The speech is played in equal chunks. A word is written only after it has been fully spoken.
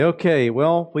Okay,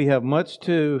 well, we have much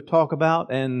to talk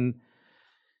about, and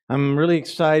I'm really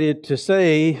excited to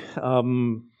say, I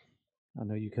know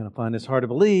you kind of find this hard to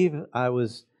believe. I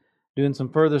was doing some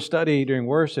further study during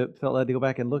worship, felt I had to go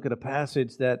back and look at a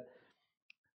passage that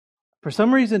for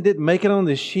some reason didn't make it on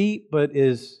the sheet, but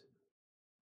is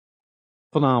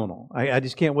phenomenal. I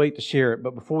just can't wait to share it.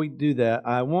 But before we do that,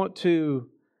 I want to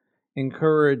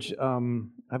encourage,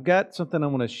 I've got something I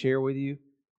want to share with you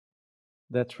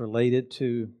that's related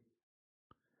to,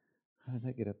 how did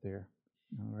I get up there?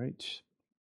 All right.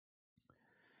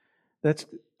 That's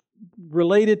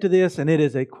related to this, and it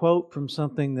is a quote from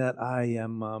something that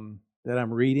I'm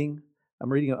reading. I'm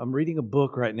reading a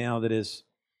book right now that is.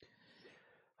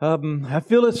 I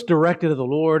feel it's directed to the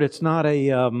Lord. It's not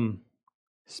a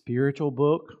spiritual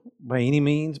book by any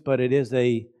means, but it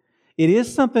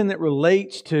is something that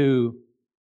relates to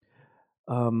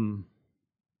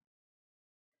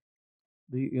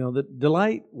the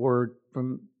delight word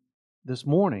from this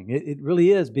morning. It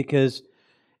really is, because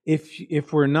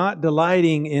if we're not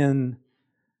delighting in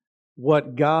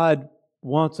what God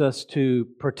wants us to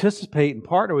participate and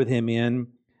partner with Him in,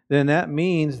 then that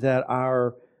means that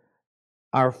our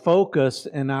focus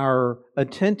and our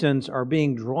attentions are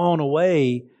being drawn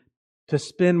away to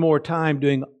spend more time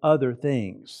doing other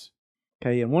things.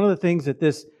 Okay, and one of the things that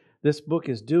this book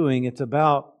is doing, it's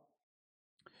about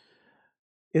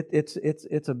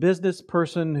it's a business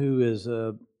person who has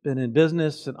been in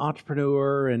business, an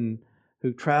entrepreneur, and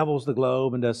who travels the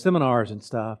globe and does seminars and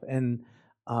stuff. And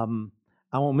I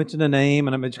won't mention the name,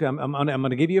 and I'm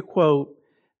going to give you a quote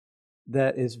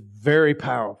that is very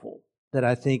powerful, that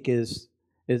I think is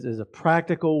a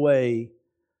practical way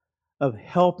of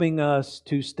helping us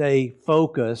to stay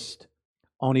focused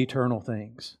on eternal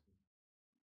things.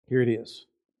 Here it is.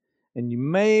 And you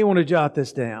may want to jot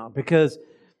this down, because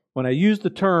when I use the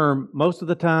term, most of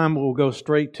the time we'll go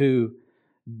straight to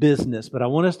business. But I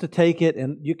want us to take it,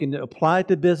 and you can apply it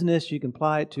to business, you can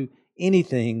apply it to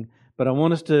anything, but I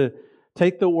want us to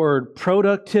take the word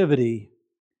productivity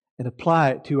and apply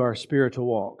it to our spiritual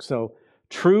walk. So,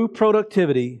 true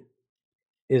productivity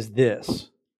is this.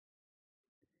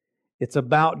 It's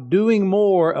about doing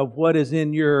more of what is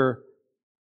in your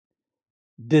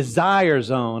desire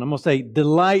zone. I'm going to say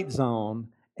delight zone,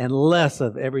 and less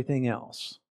of everything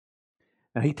else.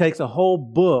 Now, he takes a whole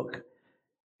book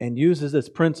and uses this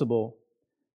principle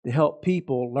to help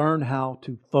people learn how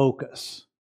to focus.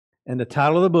 And the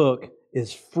title of the book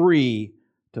is Free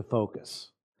to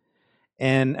Focus.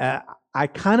 And I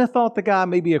kind of thought the guy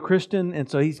may be a Christian, and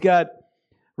so he's got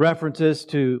references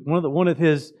to one of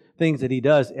his things that he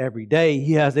does every day.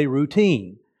 He has a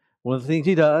routine. One of the things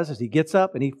he does is he gets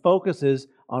up and he focuses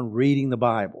on reading the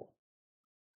Bible.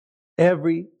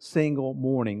 Every single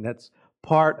morning. That's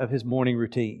part of his morning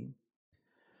routine.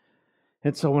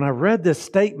 And so when I read this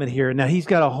statement here, now he's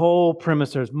got a whole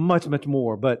premise, there's much, much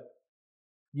more, but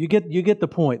you get the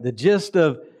point. The gist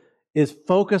of is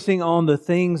focusing on the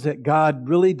things that God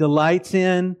really delights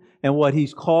in and what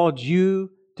He's called you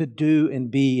to do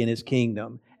and be in His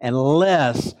kingdom, and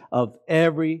less of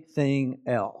everything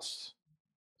else.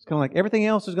 It's kind of like everything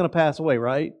else is going to pass away,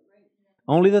 right?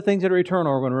 Only the things that are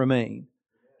eternal are going to remain.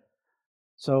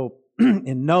 So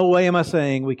in no way am I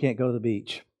saying we can't go to the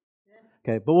beach.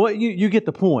 Okay, but what you get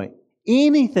the point.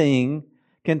 Anything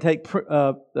can take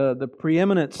the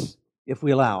preeminence if we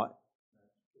allow it.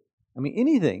 I mean,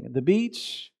 anything. The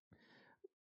beach,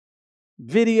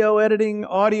 video editing,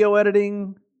 audio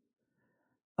editing.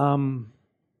 And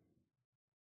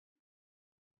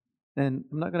I'm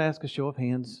not going to ask a show of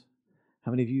hands.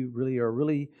 How many of you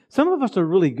some of us are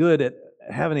really good at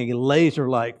having a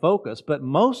laser-like focus, but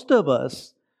most of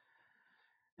us,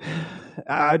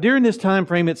 during this time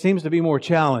frame, it seems to be more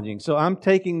challenging. So I'm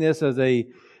taking this as a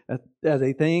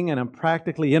thing, and I'm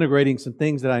practically integrating some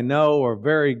things that I know are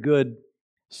very good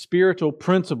spiritual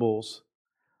principles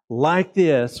like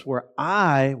this, where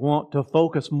I want to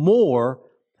focus more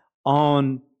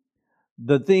on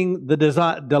the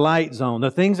delight zone, the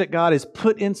things that God has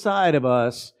put inside of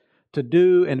us to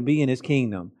do and be in His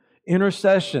kingdom.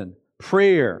 Intercession,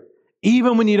 prayer,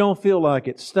 even when you don't feel like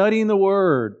it, studying the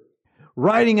Word,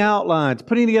 writing outlines,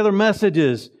 putting together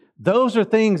messages. Those are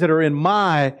things that are in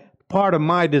my part of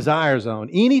my desire zone.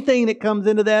 Anything that comes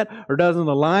into that or doesn't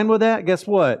align with that, guess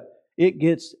what? It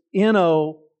gets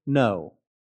no.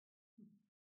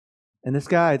 And this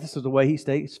guy, this is the way he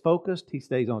stays focused. He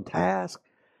stays on task.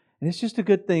 And it's just a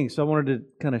good thing. So I wanted to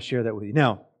kind of share that with you.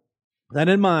 Now, with that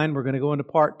in mind, we're going to go into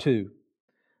part 2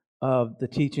 of the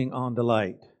teaching on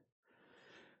delight.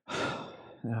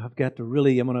 Now, I've got to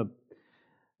really, I'm going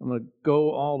to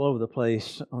go all over the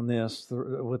place on this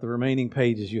with the remaining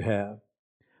pages you have.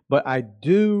 But I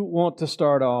do want to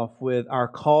start off with our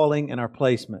calling and our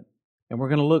placement. And we're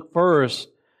going to look first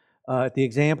at the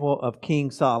example of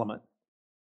King Solomon.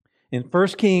 In 1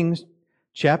 Kings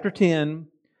chapter 10,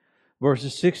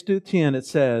 verses 6 through 10, it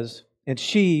says, "And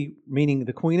she," meaning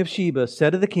the Queen of Sheba,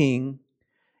 "said to the king,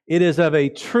 it is of a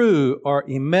true," or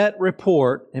emet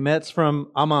report, emet's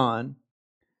from Ammon,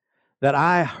 "that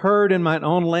I heard in mine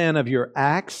own land of your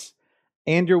acts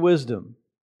and your wisdom.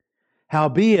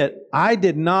 Howbeit, I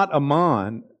did not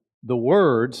Ammon the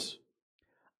words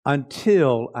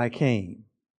until I came.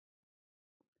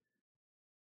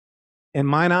 And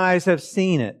mine eyes have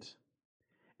seen it.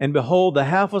 And behold, the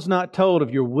half was not told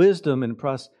of your wisdom, and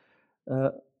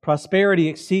prosperity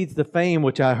exceeds the fame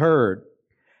which I heard.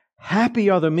 Happy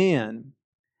are the men,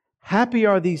 happy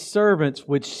are these servants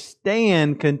which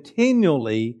stand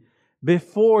continually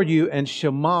before you and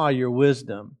shema your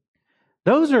wisdom."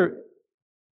 Those are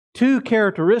two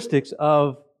characteristics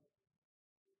of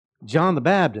John the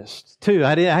Baptist, too.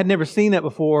 I had never seen that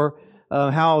before,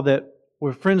 how that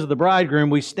we're friends of the bridegroom,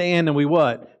 we stand and we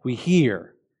what? We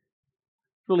hear.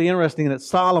 It's really interesting that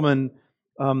Solomon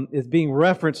is being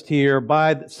referenced here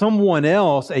by someone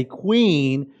else, a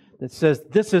queen, that says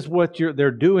this is what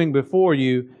they're doing before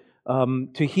you,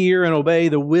 to hear and obey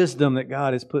the wisdom that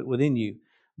God has put within you.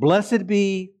 "Blessed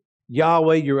be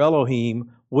Yahweh your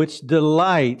Elohim, which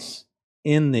delights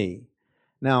in thee."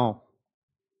 Now,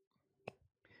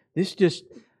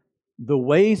 the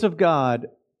ways of God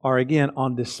are again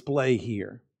on display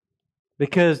here.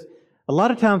 Because a lot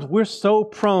of times we're so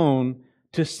prone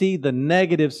to see the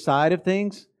negative side of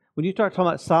things. When you start talking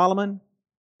about Solomon,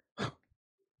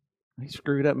 he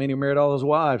screwed up, meaning he married all his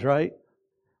wives, right?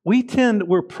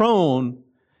 We're prone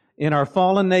in our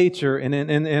fallen nature and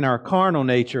in our carnal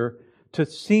nature to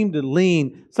seem to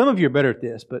lean. Some of you are better at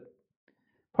this, but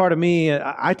part of me,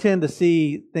 I tend to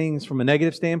see things from a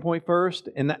negative standpoint first,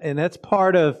 and that's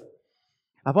part of.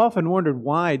 I've often wondered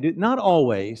why. Not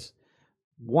always.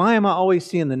 Why am I always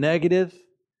seeing the negative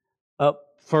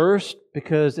up first?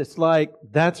 Because it's like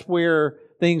that's where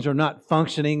things are not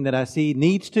functioning that I see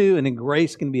needs to, and then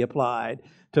grace can be applied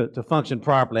to function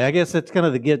properly. I guess that's kind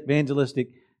of the evangelistic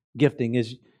gifting.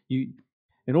 Is you,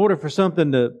 in order for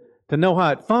something to know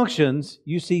how it functions,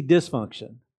 you see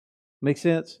dysfunction. Make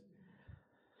sense?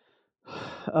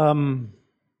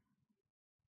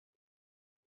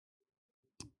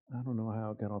 I don't know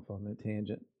how I got off on that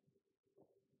tangent.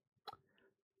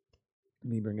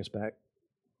 Let me bring us back.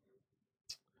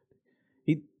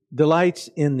 He delights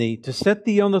in thee to set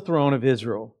thee on the throne of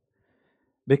Israel,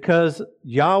 because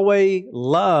Yahweh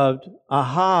loved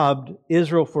Ahab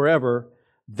Israel forever.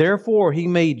 Therefore, He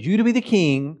made you to be the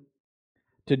king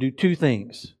to do two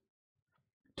things: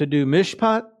 to do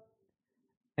mishpat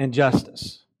and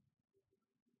justice.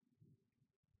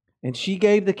 And she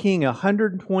gave the king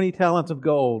 120 talents of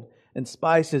gold and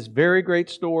spices, very great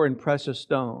store and precious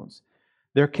stones.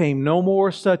 There came no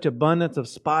more such abundance of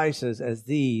spices as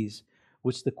these,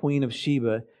 which the queen of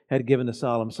Sheba had given to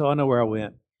Solomon. So I know where I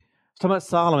went. I was talking about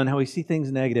Solomon, how we see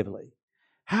things negatively.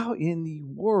 How in the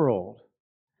world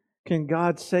can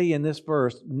God say in this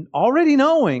verse, already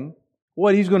knowing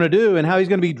what He's going to do and how He's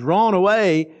going to be drawn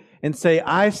away, and say,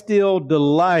 I still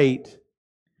delight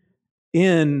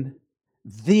in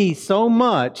thee so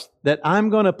much that I'm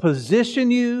going to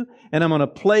position you and I'm going to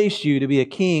place you to be a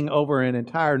king over an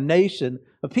entire nation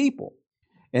of people.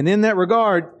 And in that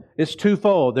regard, it's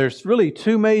twofold. There's really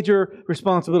two major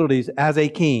responsibilities as a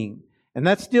king. And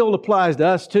that still applies to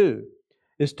us too.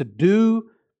 Is to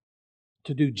do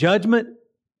judgment,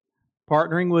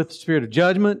 partnering with the spirit of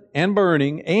judgment and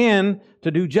burning, and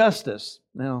to do justice.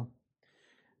 Now,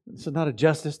 this is not a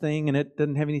justice thing, and it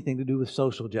doesn't have anything to do with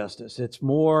social justice. It's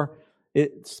more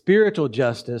spiritual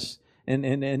justice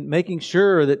and making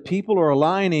sure that people are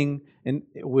aligning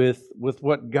with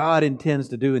what God intends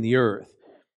to do in the earth.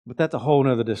 But that's a whole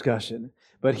other discussion.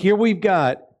 But here we've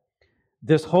got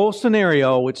this whole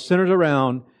scenario which centers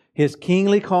around His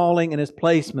kingly calling and His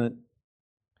placement,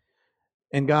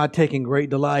 and God taking great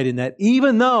delight in that,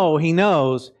 even though He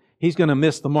knows He's going to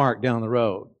miss the mark down the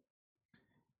road.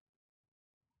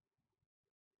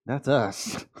 That's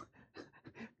us.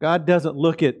 God doesn't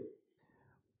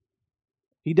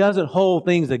He doesn't hold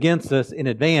things against us in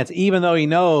advance, even though He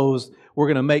knows we're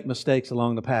going to make mistakes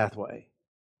along the pathway.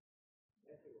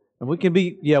 And we can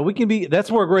be, that's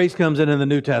where grace comes in the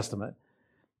New Testament.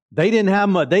 They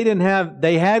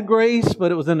had grace,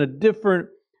 but it was in a different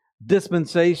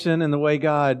dispensation in the way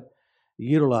God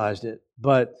utilized it.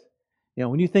 But,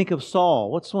 when you think of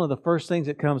Saul, what's one of the first things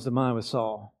that comes to mind with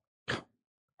Saul?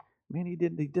 Man, he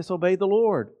disobeyed the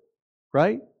Lord,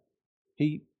 right?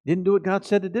 He didn't do what God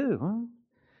said to do. Huh?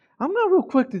 I'm not real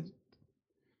quick to,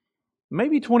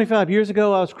 maybe 25 years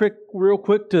ago, I was real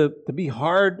quick to be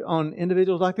hard on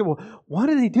individuals like that. Well, why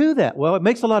do they do that? Well, it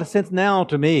makes a lot of sense now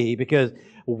to me because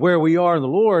where we are in the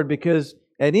Lord, because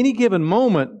at any given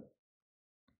moment,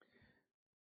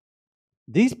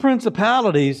 these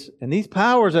principalities and these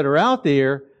powers that are out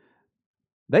there,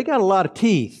 they got a lot of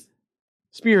teeth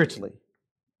spiritually.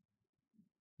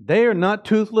 They are not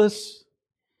toothless.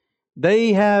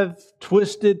 They have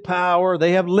twisted power.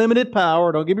 They have limited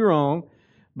power, don't get me wrong.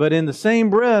 But in the same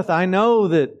breath, I know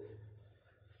that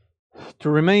to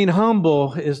remain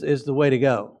humble is the way to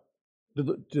go.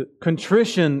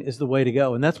 Contrition is the way to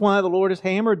go. And that's why the Lord has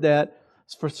hammered that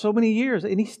for so many years.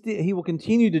 And He will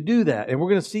continue to do that. And we're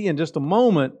going to see in just a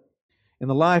moment in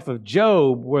the life of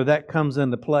Job where that comes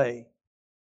into play.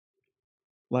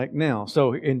 Like now.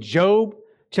 So in Job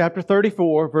chapter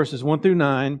 34, verses 1 through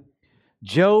 9,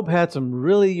 Job had some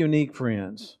really unique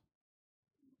friends.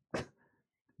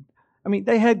 I mean,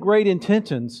 they had great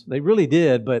intentions. They really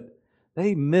did, but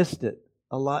they missed it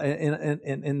a lot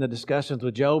in the discussions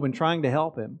with Job and trying to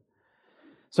help him.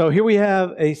 So here we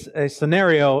have a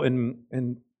scenario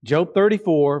in Job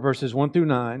 34, verses 1 through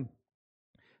 9. It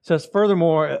says,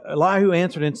 furthermore, Elihu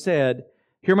answered and said,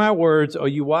 hear my words, O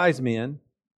you wise men,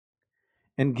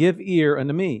 and give ear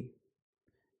unto me,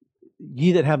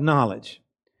 ye that have knowledge.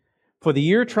 For the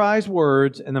ear tries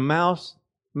words, and the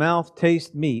mouth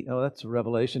tastes meat. Oh, that's a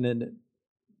revelation, isn't it?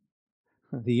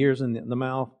 The ears and the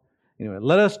mouth. Anyway,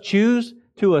 let us choose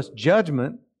to us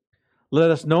judgment. Let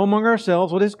us know among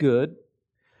ourselves what is good.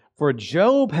 For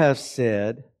Job has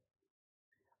said,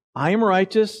 I am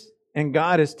righteous, and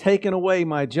God has taken away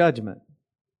my judgment.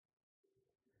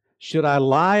 Should I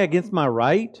lie against my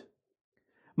right?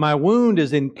 My wound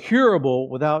is incurable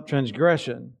without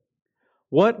transgression.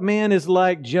 What man is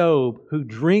like Job who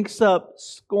drinks up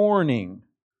scorning?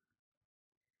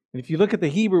 And if you look at the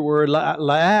Hebrew word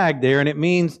laag there, and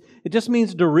it just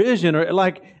means derision, or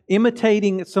like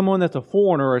imitating someone that's a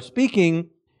foreigner, or speaking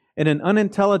in an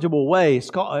unintelligible way.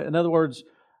 In other words,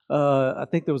 I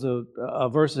think there was a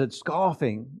verse that said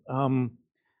scoffing,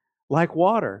 like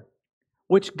water,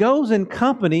 which goes in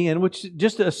company and which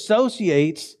just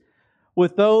associates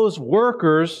with those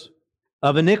workers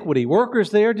of iniquity.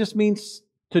 Workers there just means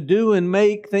to do and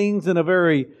make things in a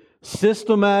very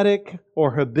systematic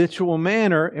or habitual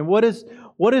manner. And what is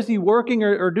he working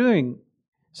or doing?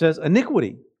 It says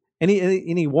iniquity. And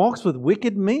he walks with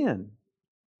wicked men.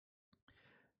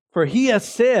 For he has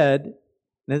said,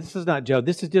 now this is not Job.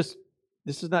 This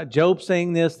is not Job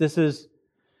saying this.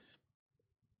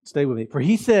 Stay with me. For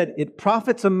he said, it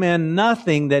profits a man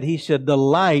nothing that he should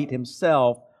delight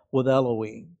himself with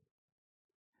Elohim.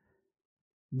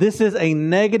 This is a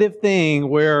negative thing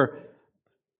where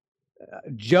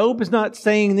Job is not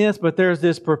saying this, but there's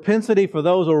this propensity for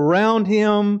those around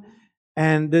him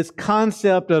and this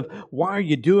concept of, why are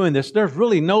you doing this? There's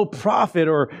really no profit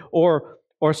or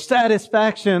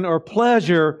satisfaction or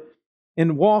pleasure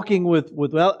in walking with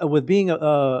being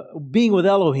with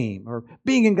Elohim or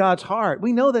being in God's heart.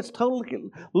 We know that's totally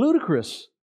ludicrous.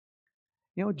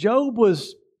 You know, Job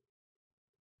was,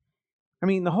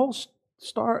 the whole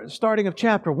starting of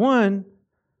chapter 1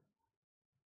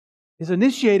 is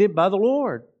initiated by the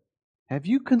Lord. Have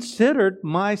you considered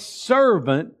my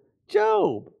servant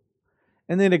Job?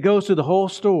 And then it goes through the whole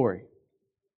story.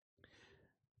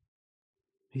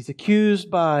 He's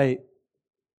accused by,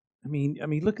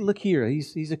 look here.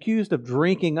 He's accused of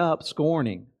drinking up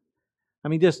scorning.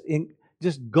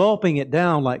 Just gulping it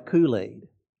down like Kool-Aid.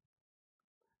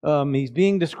 He's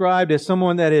being described as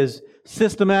someone that is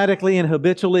systematically and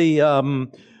habitually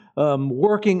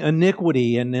working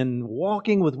iniquity and then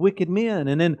walking with wicked men.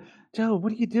 And then, Job,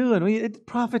 what are you doing? It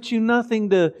profits you nothing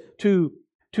to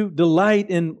delight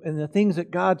in the things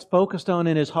that God's focused on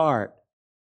in His heart.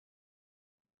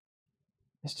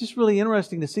 It's just really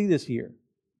interesting to see this here.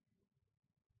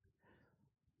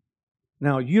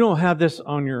 Now, you don't have this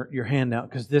on your handout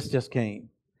because this just came.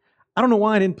 I don't know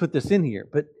why I didn't put this in here,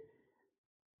 but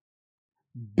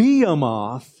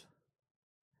Behemoth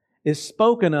is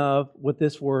spoken of with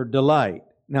this word delight.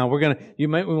 Now, you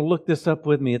might want to look this up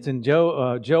with me. It's in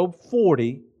Job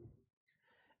 40.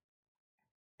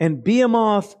 And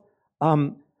Behemoth,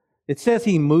 it says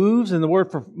he moves, and the word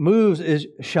for moves is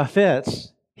shafetz,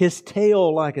 his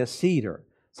tail like a cedar.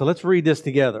 So let's read this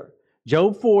together.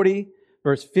 Job 40,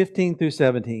 verse 15 through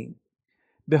 17.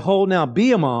 Behold now,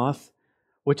 Behemoth,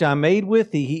 which I made with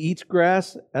thee, he eats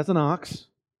grass as an ox.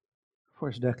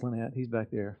 Where's Declan at? He's back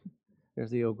there.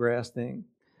 There's the old grass thing.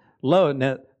 Lo,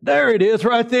 now, there it is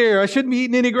right there. I shouldn't be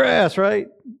eating any grass, right?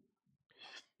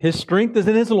 His strength is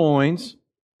in his loins.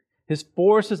 His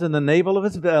forces in the navel of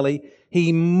His belly.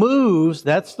 He moves,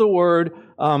 that's the word,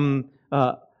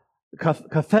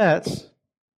 kafetz.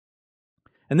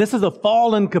 And this is a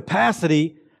fallen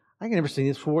capacity, I can never seen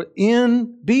this before,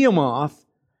 in Behemoth,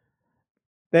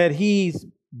 that he's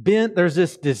bent, there's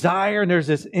this desire and there's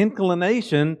this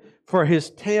inclination for his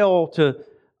tail to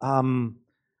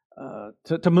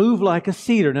move like a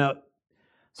cedar. Now,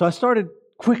 so I started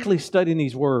quickly studying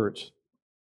these words.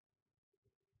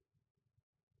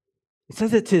 It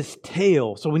says it's his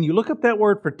tail. So when you look up that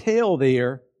word for tail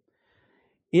there,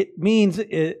 it means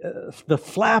the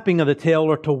flapping of the tail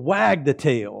or to wag the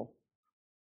tail.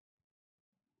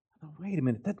 Oh, wait a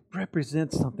minute, that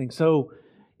represents something. So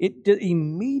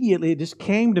immediately it just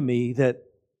came to me that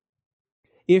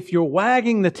if you're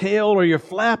wagging the tail or you're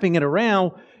flapping it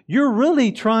around, you're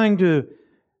really trying to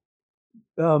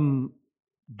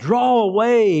draw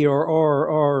away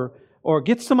or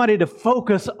get somebody to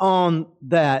focus on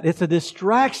that. It's a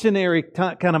distractionary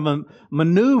kind of a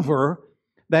maneuver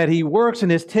that he works in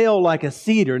his tail like a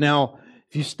cedar. Now,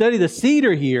 if you study the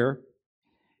cedar here,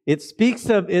 it speaks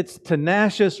of its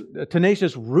tenacious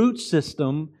root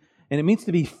system, and it means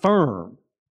to be firm.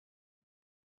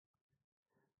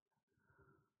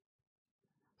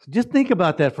 So just think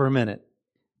about that for a minute.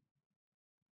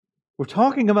 We're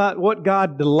talking about what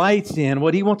God delights in,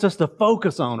 what He wants us to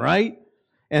focus on, right?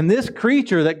 And this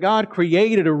creature that God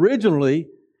created originally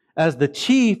as the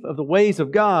chief of the ways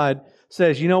of God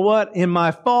says, you know what? In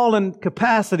my fallen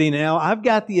capacity now, I've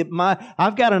got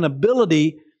an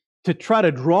ability to try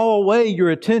to draw away your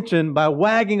attention by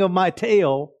wagging of my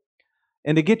tail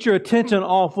and to get your attention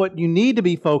off what you need to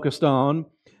be focused on,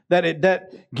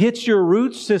 that gets your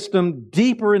root system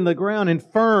deeper in the ground and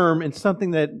firm in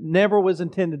something that never was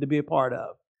intended to be a part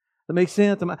of. That makes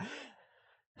sense?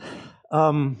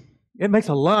 It makes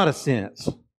a lot of sense.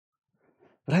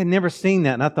 But I had never seen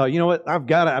that, and I thought, you know what? I've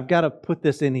got to put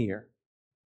this in here.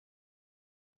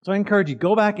 So I encourage you,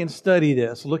 go back and study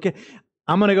this.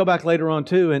 I'm going to go back later on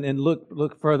too and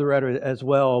look further at it as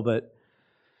well. But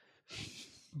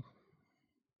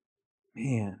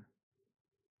man,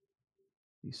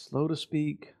 be slow to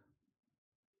speak.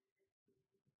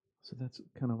 So that's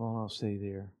kind of all I'll say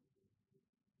there.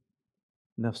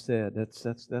 Enough said.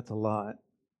 That's a lot.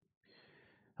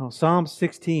 Now, Psalm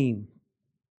 16,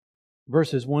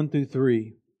 verses 1 through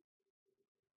 3.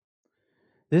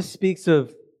 This speaks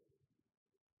of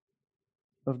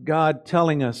God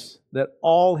telling us that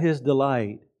all His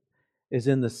delight is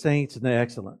in the saints and the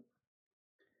excellent.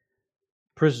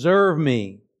 Preserve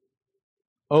me,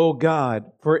 O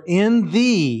God, for in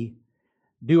Thee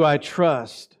do I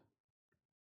trust.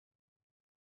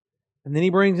 And then he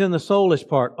brings in the soulish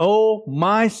part. O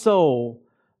my soul,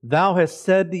 Thou hast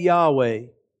said to Yahweh,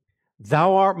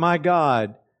 Thou art my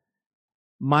God.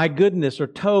 My goodness or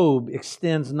Tob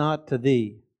extends not to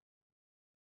Thee.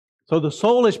 So the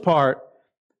soulish part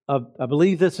I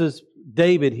believe this is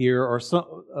David here, or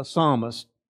a psalmist.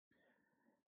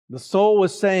 The soul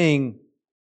was saying,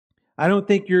 I don't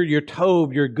think your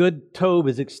Tob, your good Tob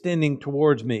is extending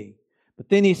towards me. But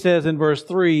then he says in verse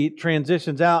 3, it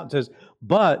transitions out and says,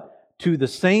 but to the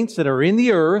saints that are in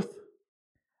the earth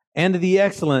and to the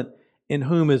excellent, in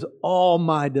whom is all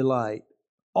my delight,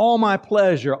 all my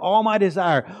pleasure, all my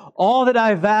desire, all that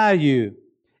I value.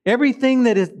 Everything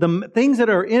that is, the things that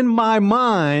are in my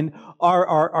mind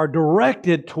are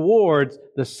directed towards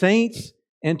the saints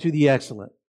and to the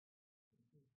excellent.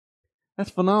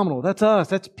 That's phenomenal. That's us.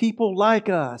 That's people like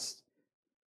us.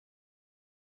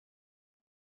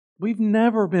 We've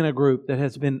never been a group that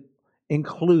has been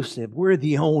inclusive. We're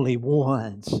the only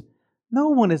ones. No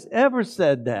one has ever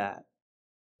said that.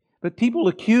 But people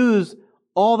accuse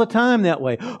all the time that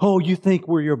way. Oh, you think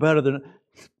you're better than...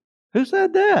 Who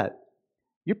said that?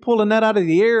 You're pulling that out of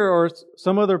the air or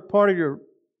some other part of your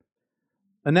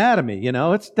anatomy, you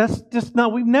know. That's just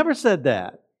not, we've never said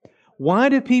that. Why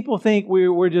do people think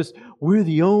we're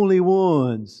the only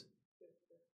ones?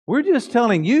 We're just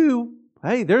telling you,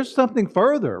 hey, there's something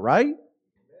further, right?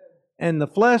 And the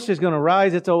flesh is going to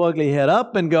rise its old ugly head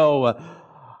up and go,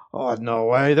 oh, no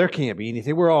way, there can't be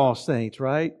anything. We're all saints,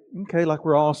 right? Okay, like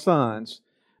we're all sons.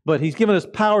 But He's given us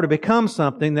power to become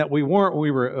something that we weren't when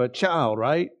we were a child,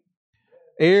 right?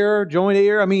 Heir, joint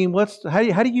heir. I mean, how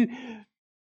do you...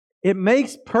 It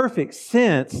makes perfect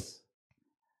sense,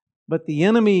 but the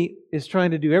enemy is trying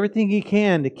to do everything he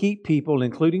can to keep people,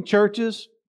 including churches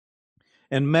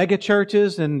and mega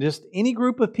churches and just any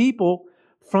group of people,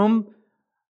 from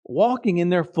walking in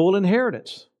their full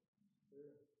inheritance.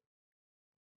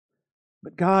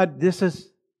 But God,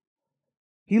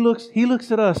 He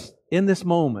looks at us in this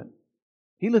moment.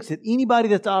 He looks at anybody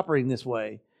that's operating this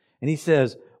way, and He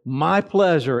says, my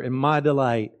pleasure and my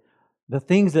delight, the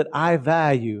things that I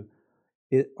value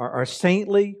are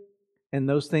saintly, and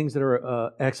those things that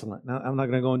are excellent. Now, I'm not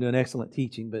going to go into an excellent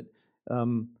teaching, but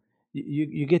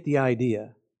you get the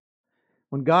idea.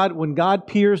 When God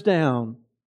peers down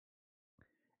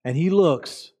and He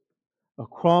looks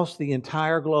across the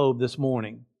entire globe this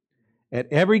morning at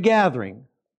every gathering,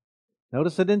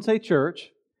 notice I didn't say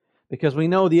church, because we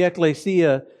know the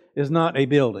ecclesia is not a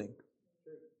building.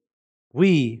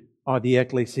 We are the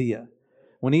ecclesia.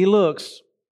 When He looks,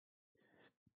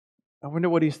 I wonder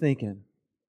what He's thinking.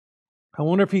 I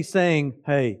wonder if He's saying,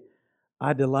 hey,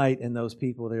 I delight in those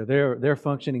people there. They're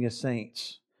functioning as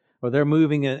saints, or they're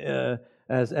moving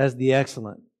as the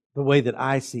excellent, the way that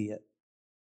I see it.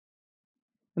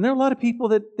 And there are a lot of people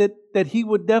that He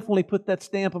would definitely put that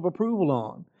stamp of approval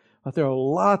on. But there are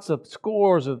lots of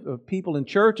scores of people in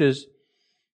churches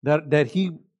that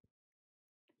He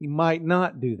might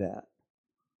not do that.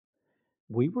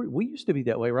 We used to be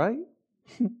that way, right?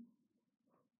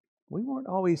 We weren't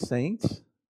always saints.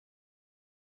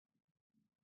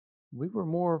 We were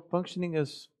more functioning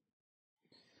as,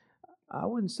 I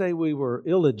wouldn't say we were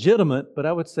illegitimate, but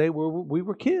I would say we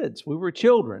were kids. We were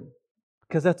children,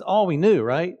 because that's all we knew,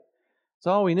 right? That's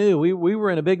all we knew. We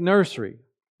were in a big nursery.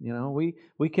 You know,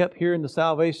 we kept hearing the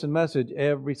salvation message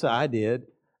every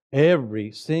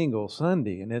single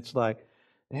Sunday, and it's like,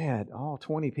 Dad, all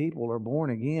 20 people are born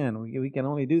again. We can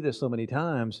only do this so many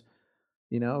times.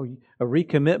 You know, a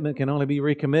recommitment can only be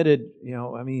recommitted. You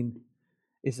know, I mean,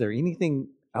 is there anything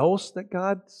else that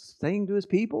God's saying to His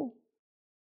people?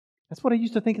 That's what I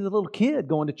used to think as a little kid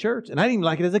going to church, and I didn't even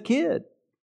like it as a kid.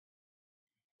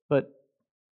 But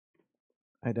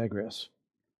I digress.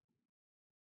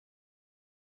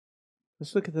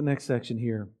 Let's look at the next section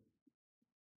here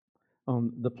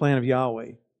on the plan of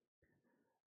Yahweh.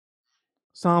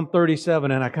 Psalm 37,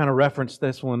 and I kind of referenced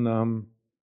this one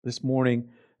this morning.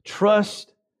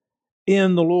 Trust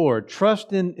in the Lord.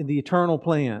 Trust in the eternal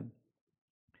plan.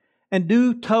 And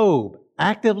do Tob.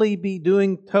 Actively be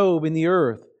doing Tob in the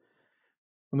earth.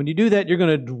 And when you do that, you're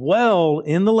going to dwell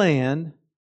in the land,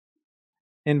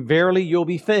 and verily you'll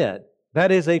be fed.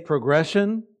 That is a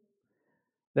progression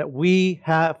that we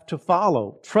have to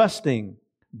follow. Trusting,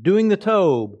 doing the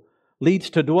Tob, leads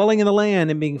to dwelling in the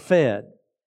land and being fed.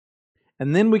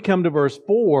 And then we come to verse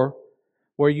 4,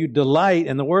 where you delight,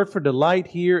 and the word for delight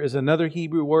here is another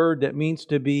Hebrew word that means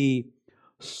to be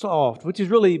soft, which is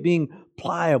really being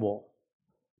pliable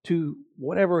to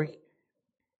whatever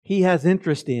He has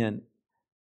interest in.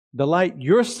 Delight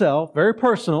yourself, very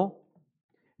personal.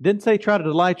 Didn't say try to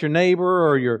delight your neighbor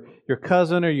or your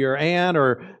cousin or your aunt,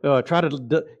 or try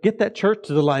to get that church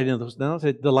to delight in those. No, it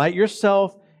said delight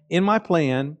yourself in my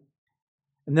plan,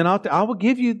 and then I will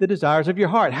give you the desires of your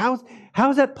heart. How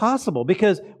is that possible?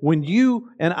 Because when you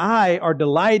and I are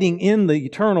delighting in the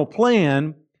eternal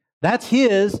plan, that's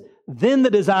His, then the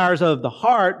desires of the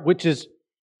heart, which is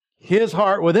His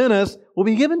heart within us, will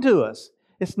be given to us.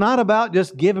 It's not about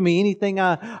just giving me anything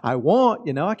I want.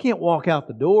 You know, I can't walk out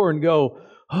the door and go,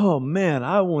 oh man,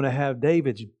 I want to have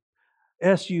David's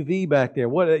SUV back there.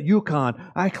 What a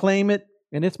Yukon. I claim it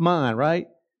and it's mine, right?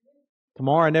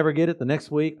 Tomorrow I never get it. The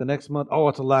next week, the next month. Oh,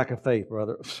 it's a lack of faith,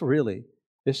 brother. Really.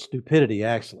 It's stupidity,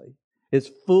 actually. It's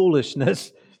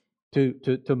foolishness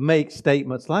to make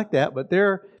statements like that. But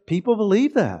people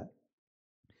believe that.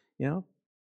 You know?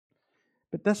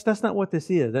 But that's not what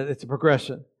this is. It's a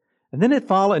progression. And then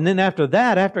and then after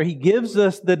that, after He gives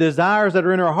us the desires that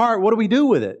are in our heart, what do we do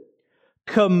with it?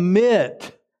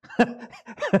 Commit.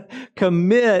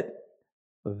 Commit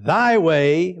thy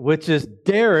way, which is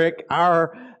Derek,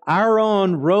 our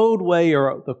own roadway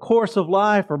or the course of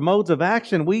life or modes of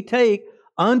action we take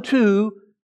unto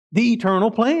the eternal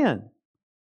plan.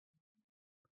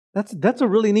 That's a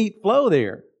really neat flow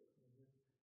there.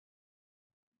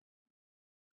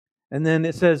 And then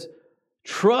it says,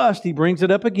 trust, he brings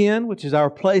it up again, which is our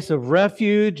place of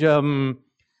refuge,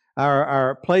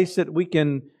 our place that we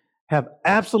can have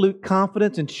absolute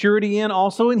confidence and surety in,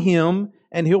 also in Him,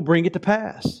 and He'll bring it to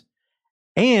pass.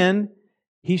 And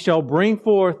He shall bring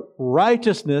forth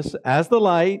righteousness as the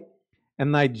light,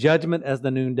 and thy judgment as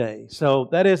the noonday. So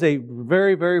that is a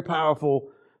very, very powerful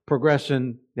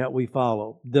progression that we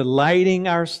follow. Delighting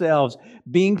ourselves,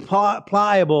 being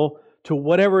pliable to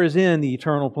whatever is in the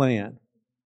eternal plan.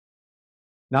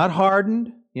 Not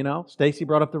hardened. You know, Stacy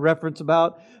brought up the reference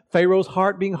about Pharaoh's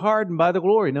heart being hardened by the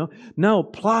glory. No,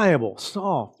 pliable,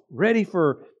 soft, ready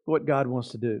for what God wants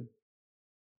to do.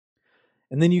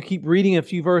 And then you keep reading a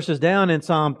few verses down in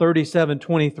Psalm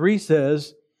 37:23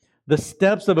 says, the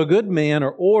steps of a good man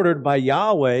are ordered by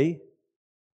Yahweh,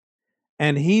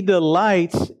 and He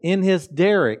delights in His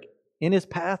derrick, in His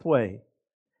pathway.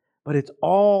 But it's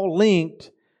all linked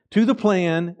to the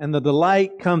plan, and the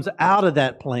delight comes out of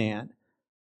that plan.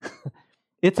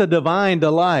 It's a divine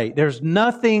delight. There's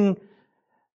nothing.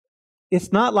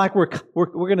 It's not like we're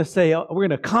going to say we're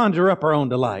going to conjure up our own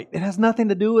delight. It has nothing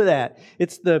to do with that.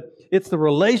 It's the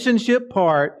relationship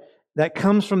part that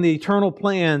comes from the eternal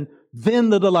plan.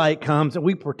 Then the delight comes, and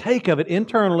we partake of it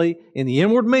internally in the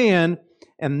inward man,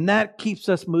 and that keeps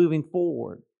us moving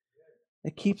forward.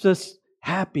 It keeps us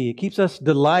happy. It keeps us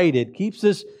delighted. Keeps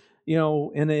us,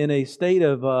 in a state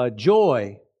of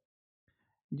joy.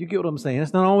 You get what I'm saying?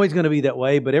 It's not always going to be that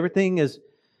way, but everything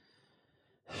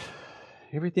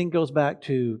goes back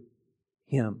to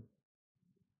Him.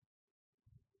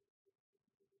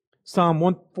 Psalm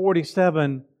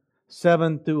 147,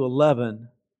 7 through 11.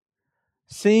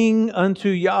 Sing unto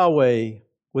Yahweh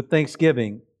with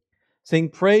thanksgiving. Sing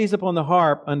praise upon the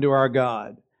harp unto our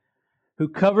God, who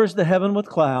covers the heaven with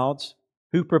clouds,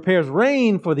 who prepares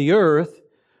rain for the earth.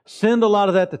 Send a lot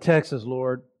of that to Texas,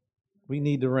 Lord. We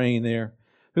need the rain there.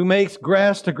 Who makes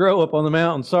grass to grow up on the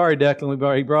mountain. Sorry,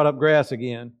 Declan, he brought up grass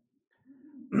again.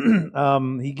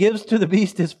 He gives to the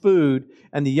beast his food,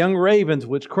 and the young ravens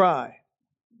which cry.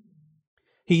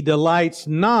 He delights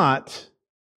not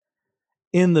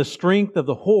in the strength of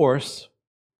the horse.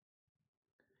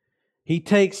 He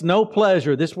takes no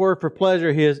pleasure. This word for pleasure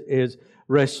is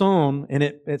raison, and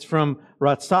it's from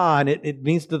ratzah, and it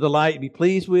means to delight, be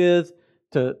pleased with,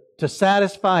 to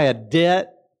satisfy a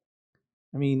debt.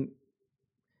 I mean,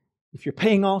 if you're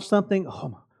paying off something,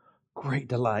 great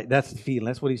delight. That's the feeling.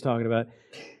 That's what he's talking about.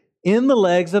 In the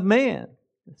legs of man.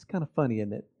 It's kind of funny,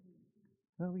 isn't it?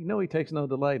 Well, we know he takes no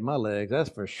delight in my legs, that's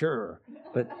for sure.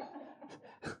 But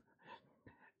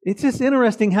it's just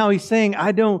interesting how he's saying,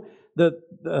 I don't,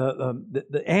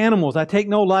 the animals, I take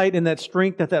no delight in that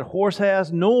strength that horse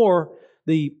has, nor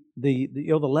the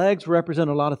legs represent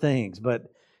a lot of things.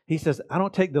 But he says, I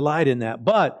don't take delight in that.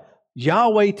 But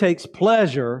Yahweh takes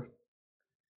pleasure,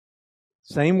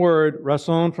 same word,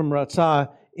 rason from ratzah,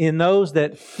 in those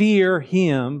that fear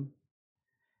Him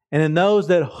and in those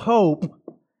that hope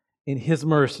in His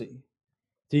mercy.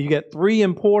 So you got three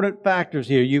important factors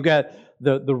here. You've got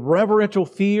the reverential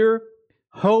fear,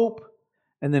 hope,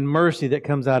 and then mercy that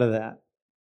comes out of that.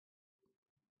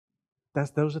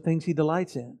 Those are things He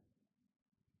delights in.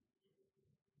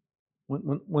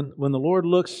 When the Lord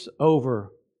looks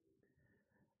over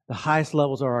the highest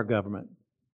levels of our government,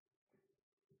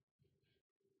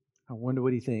 I wonder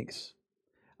what He thinks.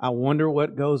 I wonder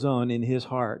what goes on in His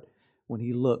heart when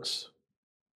He looks.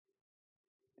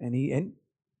 And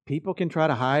people can try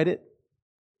to hide it.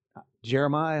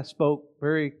 Jeremiah spoke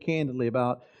very candidly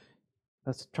about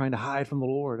us trying to hide from the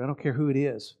Lord. I don't care who it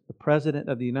is. The President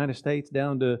of the United States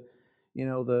down to,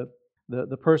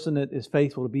 the person that is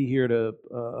faithful to be here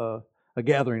to a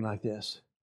gathering like this.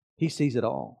 He sees it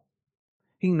all.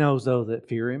 He knows those that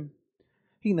fear Him.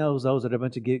 He knows those that are a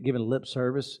bunch of giving lip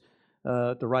service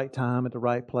at the right time, at the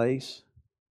right place.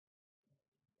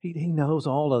 He knows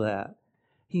all of that.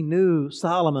 He knew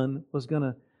Solomon was going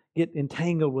to get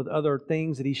entangled with other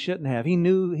things that he shouldn't have. He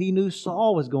knew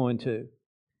Saul was going to.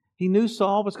 He knew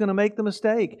Saul was going to make the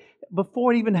mistake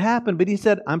before it even happened, but he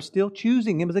said, I'm still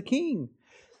choosing him as a king.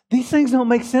 These things don't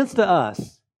make sense to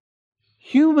us.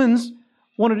 Humans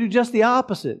want to do just the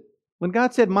opposite. When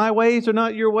God said, my ways are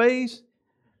not your ways,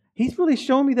 He's really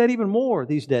shown me that even more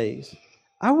these days.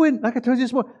 I wouldn't, like I told you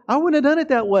this morning, I wouldn't have done it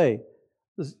that way.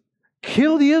 Just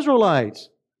kill the Israelites.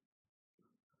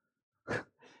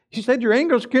 You said your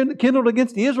anger is kindled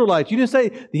against the Israelites. You didn't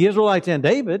say the Israelites and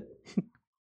David.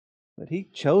 But He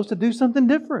chose to do something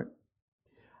different.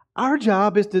 Our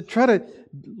job is to try to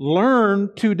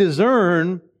learn to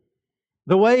discern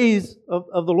the ways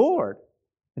of the Lord.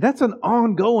 And that's an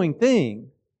ongoing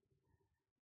thing.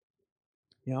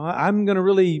 I'm going to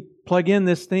really plug in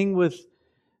this thing with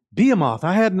Behemoth.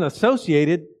 I hadn't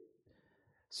associated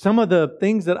some of the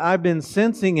things that I've been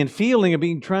sensing and feeling and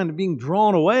being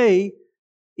drawn away,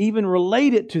 even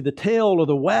related to the tail or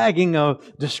the wagging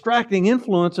of distracting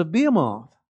influence of Behemoth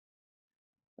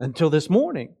until this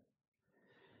morning.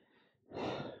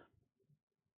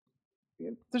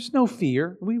 There's no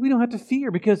fear. We don't have to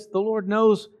fear because the Lord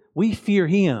knows we fear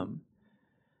Him.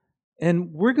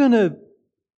 And we're going to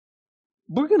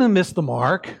miss the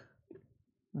mark.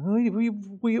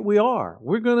 We are.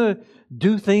 We're going to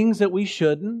do things that we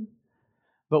shouldn't.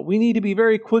 But we need to be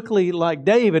very quickly like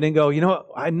David and go,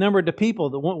 I numbered the people.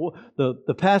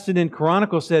 The passage in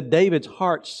Chronicles said David's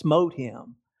heart smote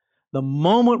him. The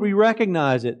moment we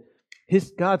recognize it,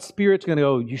 God's Spirit's going to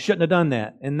go, you shouldn't have done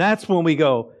that. And that's when we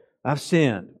go, I've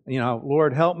sinned.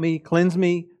 Lord, help me, cleanse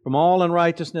me from all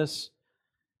unrighteousness,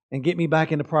 and get me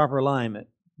back into proper alignment.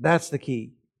 That's the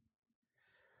key.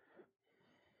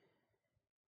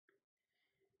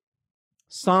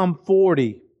 Psalm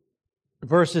 40,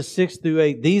 verses 6 through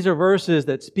 8. These are verses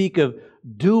that speak of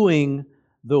doing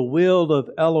the will of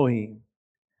Elohim.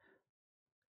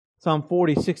 Psalm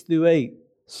 40, 6 through 8.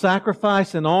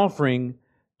 Sacrifice and offering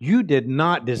you did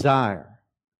not desire.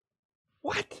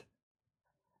 What?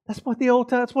 That's what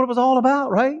that's what it was all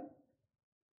about, right?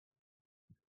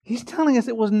 He's telling us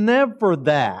it was never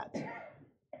that.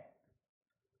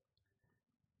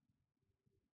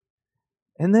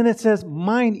 And then it says,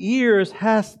 mine ears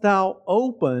hast thou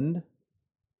opened.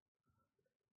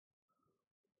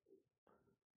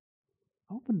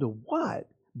 Open to what?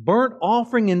 Burnt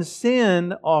offering and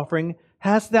sin offering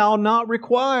hast thou not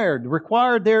required.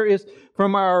 Required there is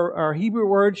from our Hebrew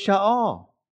word sha'al.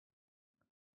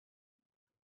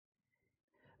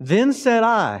 Then said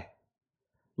I,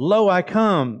 lo, I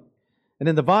come. And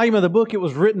in the volume of the book it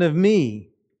was written of me,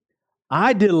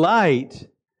 I delight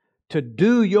to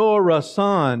do your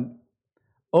rasan,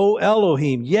 O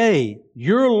Elohim. Yea,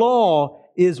 your law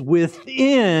is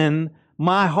within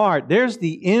my heart. There's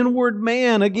the inward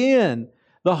man again,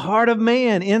 the heart of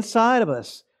man inside of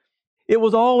us. It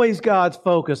was always God's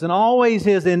focus and always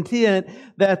His intent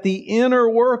that the inner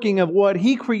working of what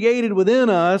He created within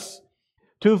us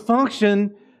to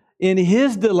function in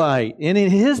His delight and in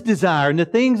His desire and the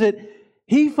things that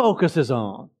He focuses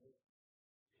on.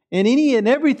 And any and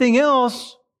everything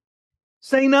else,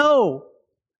 say no.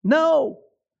 No.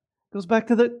 Goes back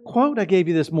to the quote I gave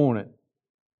you this morning.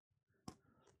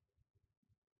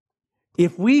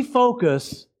 If we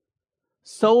focus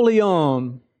solely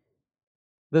on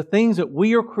the things that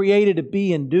we are created to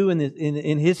be and do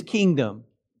in His kingdom,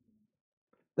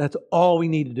 that's all we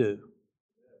need to do.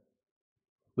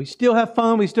 We still have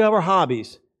fun, we still have our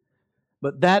hobbies,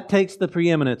 but that takes the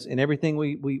preeminence in everything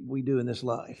we do in this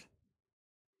life.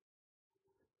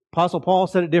 Apostle Paul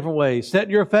said it different ways. Set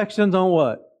your affections on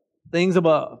what? Things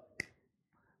above,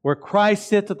 where Christ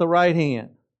sits at the right hand.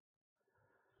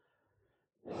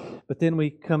 But then we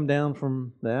come down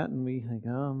from that and we think,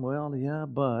 oh, well, yeah,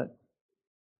 but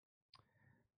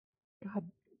God,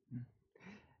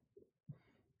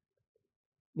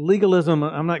 legalism,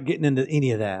 I'm not getting into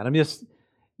any of that. I'm just,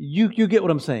 you get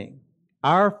what I'm saying.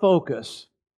 Our focus,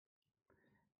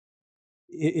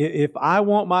 if I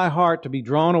want my heart to be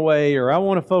drawn away or I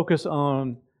want to focus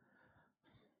on,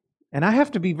 and I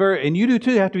have to be very, and you do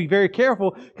too, have to be very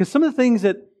careful because some of the things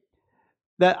that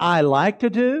I like to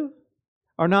do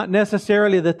are not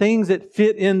necessarily the things that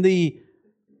fit in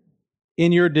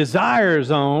your desire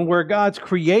zone where God's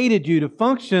created you to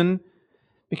function.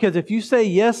 Because if you say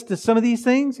yes to some of these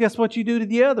things, guess what you do to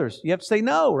the others? You have to say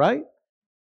no, right?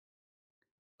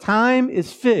 Time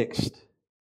is fixed.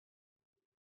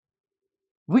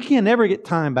 We can never get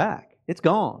time back. It's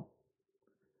gone.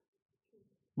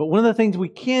 But one of the things we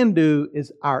can do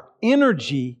is our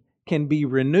energy can be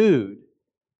renewed.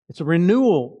 It's a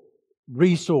renewal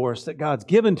resource that God's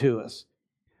given to us.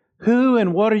 Who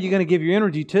and what are you going to give your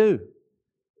energy to?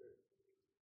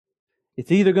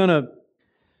 It's either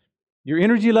your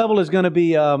energy level is going to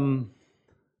be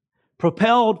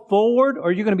propelled forward,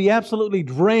 or you're going to be absolutely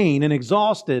drained and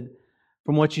exhausted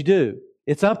from what you do.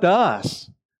 It's up to us.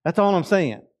 That's all I'm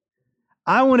saying.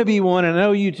 I want to be one, and I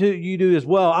know you do as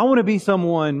well. I want to be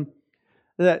someone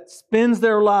that spends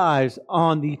their lives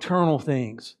on the eternal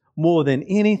things more than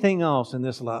anything else in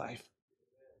this life.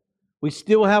 We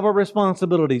still have our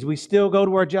responsibilities. We still go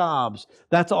to our jobs.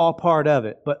 That's all part of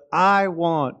it. But I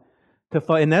want to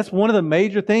fight. And that's one of the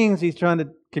major things He's trying to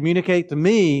communicate to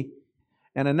me.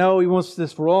 And I know He wants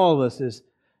this for all of us is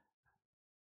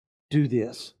do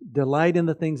this. Delight in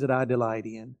the things that I delight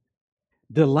in.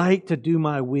 Delight to do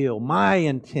my will, my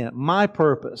intent, my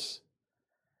purpose.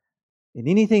 And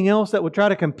anything else that would try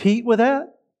to compete with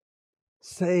that,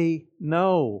 say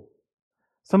no.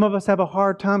 Some of us have a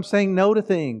hard time saying no to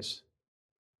things.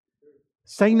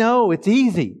 Say no. It's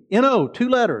easy. N-O, 2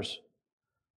 letters.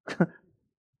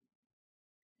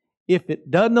 If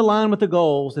it doesn't align with the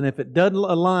goals and if it doesn't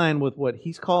align with what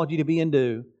He's called you to be and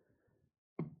do,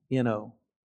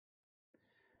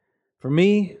 For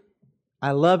me,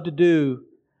 I love to do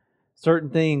certain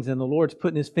things and the Lord's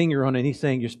putting His finger on it and He's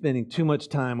saying, you're spending too much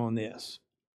time on this.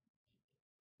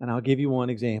 And I'll give you one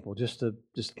example just to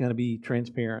kind of be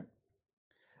transparent.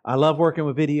 I love working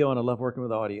with video and I love working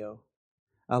with audio.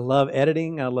 I love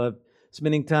editing. I love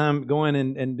spending time going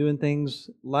and doing things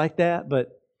like that,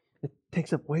 but it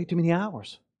takes up way too many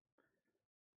hours.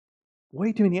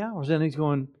 Way too many hours. And He's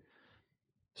going,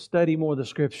 study more of the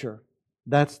Scripture.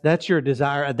 That's your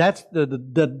desire. That's the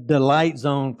delight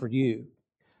zone for you.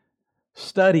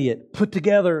 Study it. Put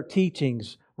together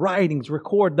teachings, writings,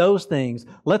 record those things.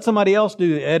 Let somebody else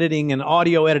do editing and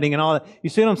audio editing and all that. You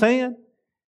see what I'm saying?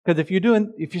 Because if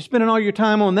you're spending all your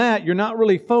time on that, you're not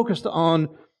really focused on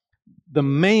the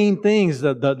main things,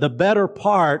 the better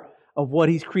part of what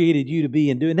He's created you to be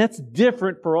and do. And that's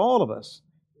different for all of us.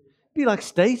 It'd be like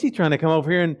Stacy trying to come over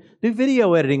here and do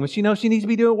video editing when she knows she needs to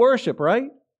be doing worship, right?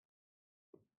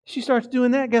 She starts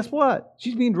doing that, guess what?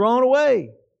 She's being drawn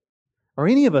away. Or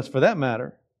any of us for that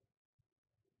matter.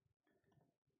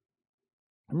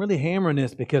 I'm really hammering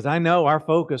this because I know our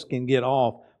focus can get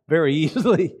off very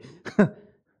easily.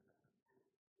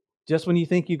 Just when you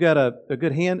think you've got a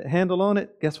good handle on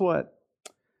it, guess what?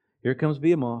 Here comes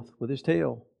Behemoth with his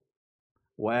tail,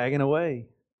 wagging away.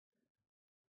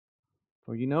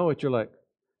 Or you know it, you're like,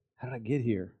 how did I get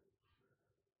here?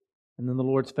 And then the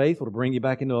Lord's faithful to bring you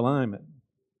back into alignment.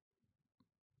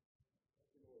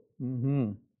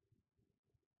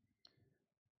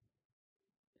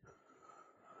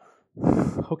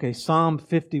 Okay, Psalm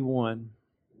 51.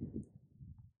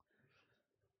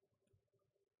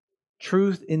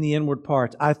 Truth in the inward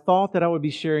parts. I thought that I would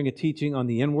be sharing a teaching on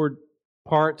the inward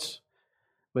parts,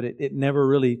 but it never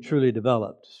really truly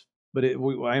developed. But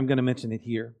I am going to mention it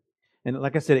here. And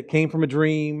like I said, it came from a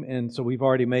dream, and so we've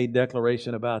already made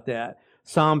declaration about that.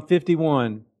 Psalm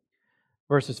 51,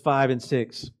 verses 5 and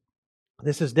 6.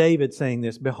 This is David saying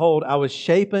this. Behold, I was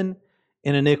shapen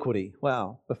in iniquity.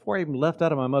 Wow. Before I even left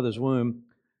out of my mother's womb,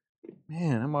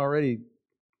 man, I'm already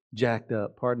jacked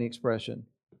up. Pardon the expression.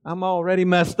 I'm already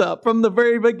messed up from the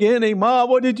very beginning. Mom,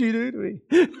 what did you do to me?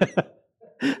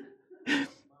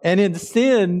 And in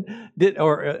sin,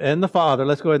 and the Father,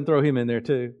 let's go ahead and throw him in there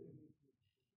too.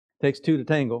 Takes two to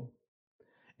tangle.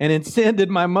 And in sin did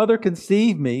my mother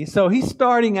conceive me. So he's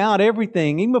starting out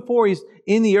everything, even before he's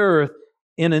in the earth,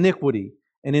 in iniquity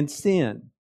and in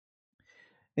sin.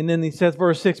 And then he says,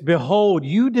 verse 6, behold,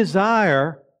 you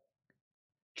desire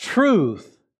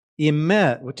truth,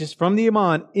 emet, which is from the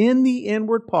Iman, in the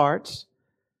inward parts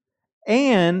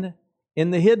and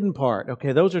in the hidden part.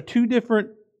 Okay, those are two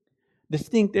different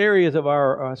distinct areas of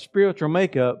our spiritual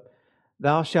makeup.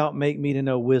 Thou shalt make me to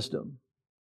know wisdom.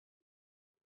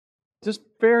 Just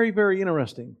very, very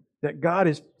interesting that God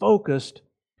is focused.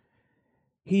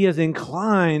 He is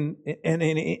inclined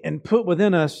and put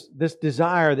within us this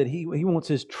desire that He wants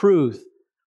His truth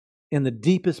in the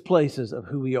deepest places of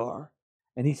who we are.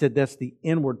 And He said that's the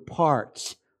inward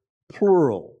parts,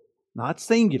 plural, not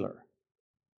singular.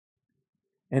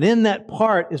 And in that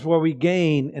part is where we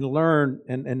gain and learn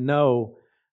and know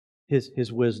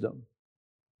His wisdom.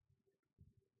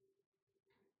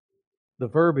 The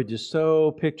verbiage is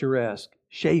so picturesque,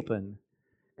 shapen,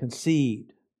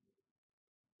 conceived.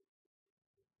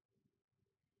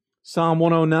 Psalm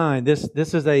 109,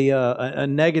 this is a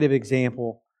negative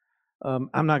example.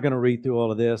 I'm not going to read through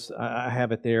all of this. I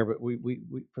have it there, but we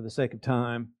for the sake of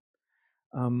time,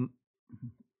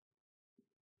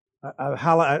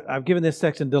 I've given this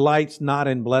section, delights not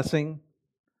in blessing.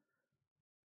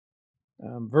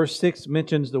 Verse 6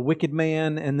 mentions the wicked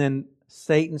man and then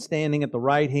Satan standing at the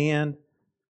right hand.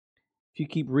 If you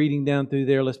keep reading down through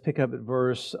there, let's pick up at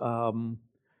verse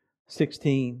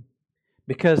 16.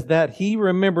 Because that he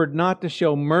remembered not to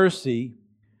show mercy,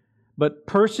 but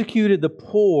persecuted the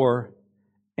poor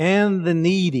and the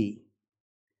needy.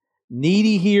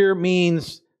 Needy here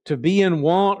means to be in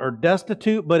want or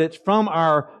destitute, but it's from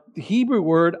our Hebrew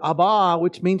word abba,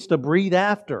 which means to breathe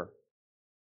after.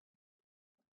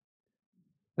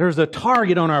 There's a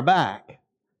target on our back.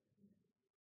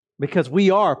 Because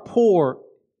we are poor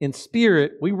in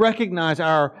spirit, we recognize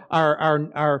our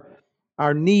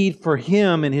need for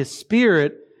Him and His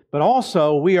Spirit, but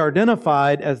also we are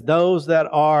identified as those that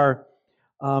are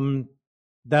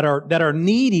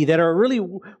needy, that are really,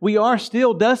 we are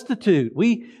still destitute.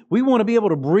 We want to be able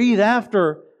to breathe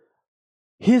after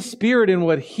His Spirit and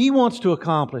what He wants to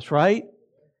accomplish, right?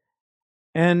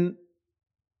 And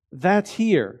that's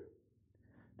here.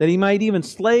 That He might even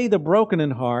slay the broken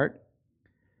in heart.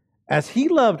 As He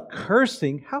loved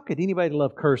cursing, how could anybody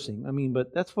love cursing? I mean,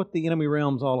 but that's what the enemy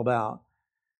realm's all about.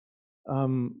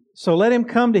 So let him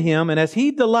come to Him, and as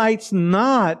He delights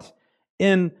not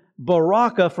in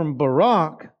Baraka from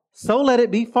Barak, so let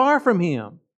it be far from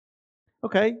Him.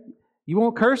 Okay, you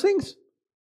want cursings?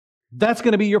 That's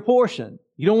going to be your portion.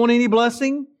 You don't want any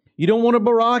blessing? You don't want a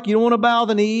Barak? You don't want to bow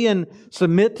the knee and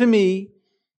submit to me?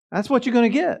 That's what you're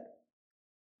going to get.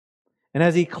 And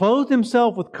as He clothed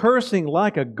Himself with cursing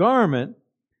like a garment,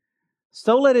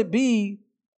 so let it be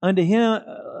unto Him,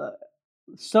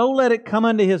 so let it come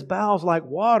unto His bowels like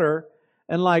water,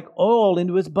 and like oil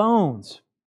into his bones.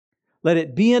 Let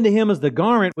it be unto him as the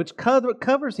garment which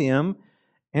covers him,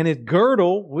 and his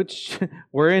girdle which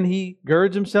wherein he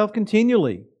girds himself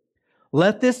continually.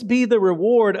 Let this be the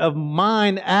reward of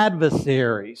mine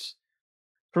adversaries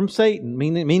from Satan,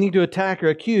 meaning to attack or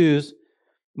accuse,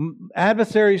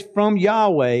 adversaries from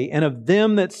Yahweh, and of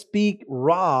them that speak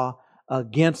raw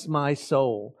against my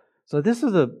soul. So this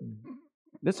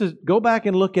is go back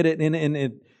and look at it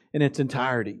in its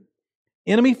entirety.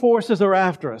 Enemy forces are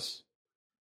after us.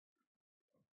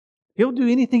 He'll do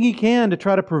anything he can to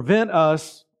try to prevent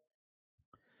us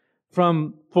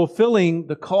from fulfilling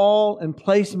the call and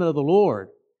placement of the Lord.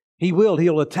 He will.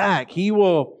 He'll attack. He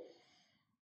will.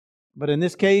 But in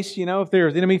this case, if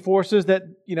there's enemy forces that,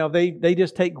 they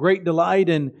just take great delight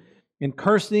in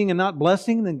cursing and not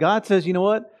blessing, then God says, you know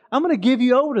what? I'm going to give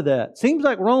you over to that. Seems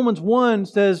like Romans 1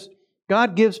 says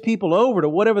God gives people over to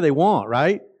whatever they want,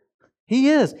 right? He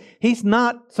is. He's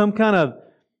not some kind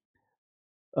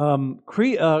of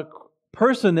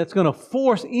person that's going to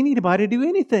force anybody to do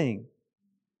anything.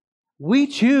 We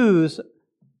choose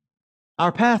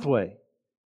our pathway.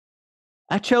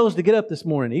 I chose to get up this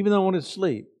morning, even though I wanted to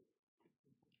sleep.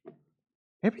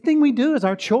 Everything we do is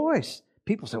our choice.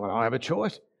 People say, well, I don't have a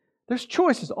choice. There's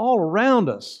choices all around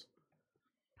us.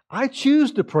 I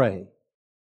choose to pray.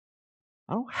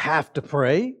 I don't have to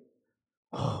pray.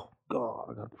 Oh, God,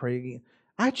 I've got to pray again.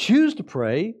 I choose to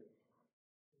pray.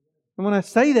 And when I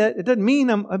say that, it doesn't mean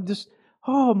I'm just,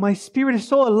 my spirit is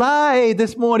so alive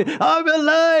this morning. I'm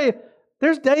alive.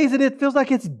 There's days that it feels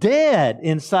like it's dead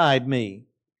inside me.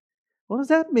 What does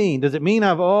that mean? Does it mean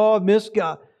I've missed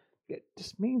God? It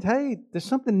just means, hey, there's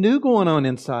something new going on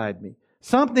inside me.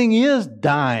 Something is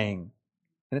dying,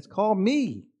 and it's called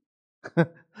me.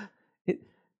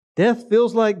 Death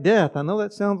feels like death. I know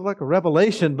that sounds like a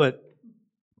revelation, but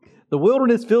the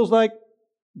wilderness feels like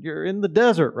you're in the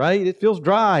desert, right? It feels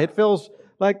dry. It feels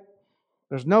like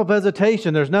there's no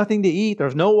vegetation. There's nothing to eat.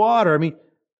 There's no water. I mean,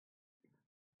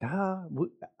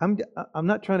 I'm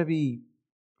not trying to be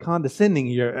condescending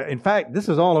here. In fact, this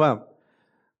is all about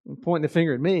pointing the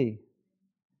finger at me.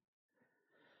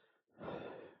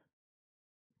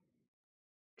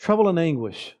 Trouble and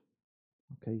anguish.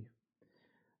 Okay.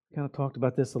 Kind of talked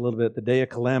about this a little bit, the day of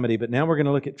calamity, but now we're going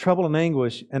to look at trouble and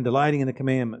anguish and delighting in the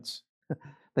commandments.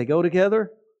 They go together.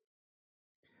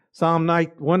 Psalm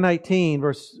 119,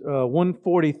 verse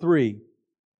 143.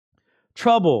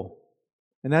 Trouble,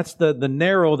 and that's the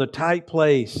narrow, the tight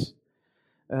place.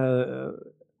 Feels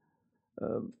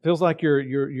like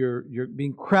you're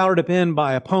being crowded up in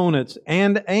by opponents,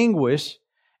 and anguish.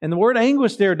 And the word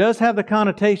anguish there does have the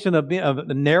connotation of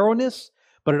narrowness,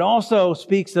 but it also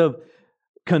speaks of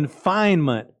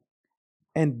confinement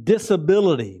and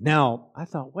disability. Now, I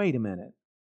thought, wait a minute.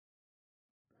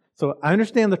 So I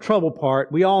understand the trouble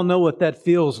part. We all know what that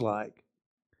feels like.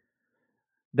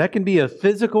 That can be a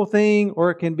physical thing or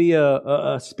it can be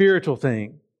a spiritual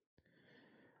thing.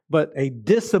 But a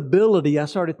disability, I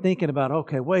started thinking about,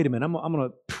 okay, wait a minute. I'm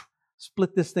going to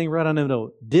split this thing right on the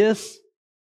middle. Dis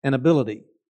and ability.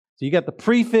 So you got the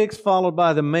prefix followed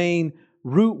by the main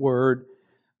root word,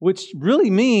 which really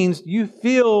means you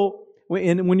feel,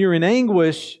 when you're in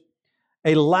anguish,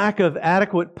 a lack of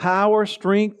adequate power,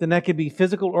 strength, and that could be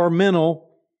physical or mental.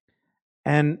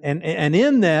 And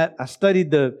in that, I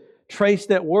studied traced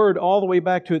that word all the way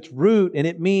back to its root, and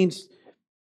it means,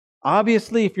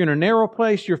 obviously, if you're in a narrow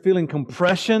place, you're feeling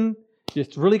compression.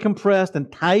 It's really compressed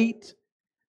and tight.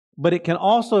 But it can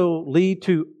also lead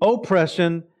to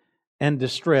oppression and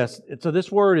distress. So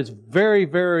this word is very,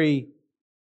 very,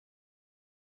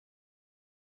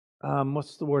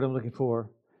 what's the word I'm looking for?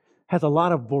 Has a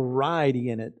lot of variety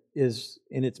in it, is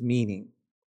in its meaning.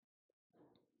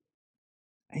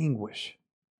 Anguish.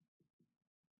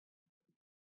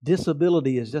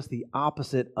 Disability is just the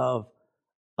opposite of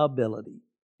ability.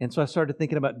 And so I started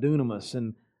thinking about dunamis,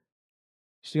 and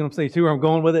see what I'm saying? See where I'm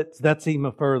going with it? That's even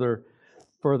a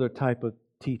further type of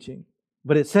teaching.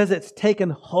 But it says it's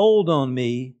taken hold on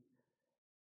me.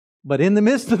 But in the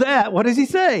midst of that, what does he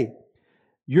say?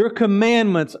 Your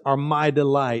commandments are my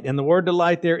delight. And the word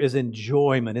delight there is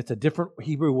enjoyment. It's a different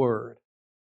Hebrew word.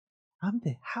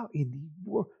 How in the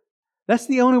world? That's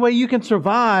the only way you can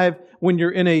survive when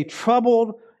you're in a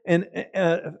troubled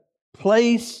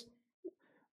place,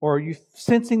 or you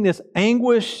sensing this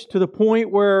anguish to the point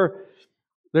where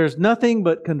there's nothing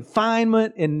but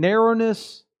confinement and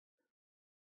narrowness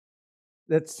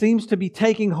that seems to be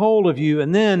taking hold of you,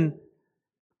 and then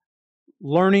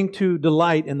learning to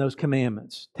delight in those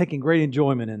commandments, taking great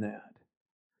enjoyment in that.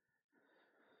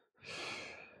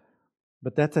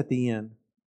 But that's at the end.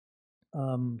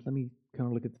 Let me kind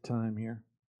of look at the time here.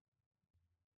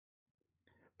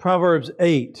 Proverbs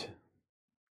 8.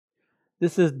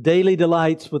 This is daily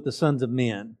delights with the sons of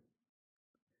men.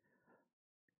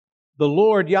 The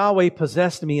Lord Yahweh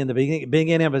possessed me in the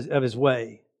beginning of His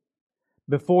way,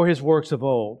 before His works of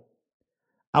old.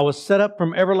 I was set up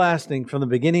from everlasting, from the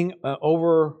beginning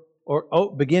over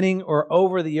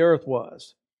the earth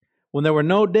was. When there were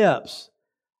no depths,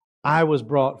 I was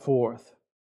brought forth.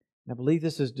 And I believe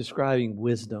this is describing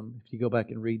wisdom, if you go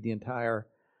back and read the entire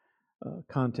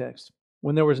context.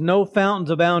 When there was no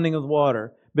fountains abounding with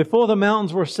water, before the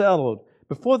mountains were settled,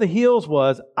 before the hills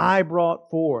was, I brought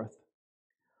forth.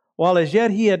 While as yet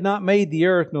He had not made the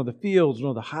earth, nor the fields,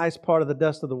 nor the highest part of the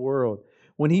dust of the world.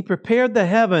 When He prepared the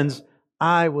heavens,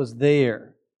 I was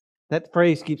there. That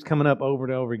phrase keeps coming up over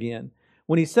and over again.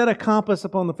 When He set a compass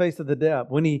upon the face of the depth,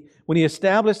 when He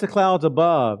established the clouds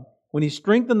above, when He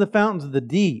strengthened the fountains of the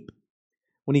deep,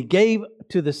 when He gave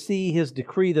to the sea His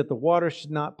decree that the waters should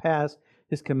not pass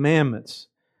His commandments,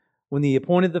 when He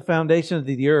appointed the foundation of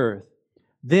the earth,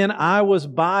 then I was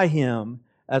by Him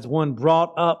as one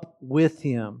brought up with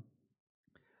Him.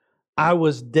 I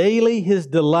was daily His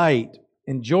delight,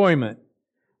 enjoyment,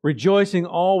 rejoicing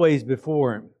always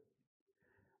before Him,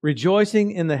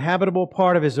 rejoicing in the habitable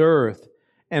part of His earth,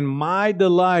 and my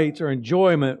delights or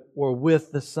enjoyment were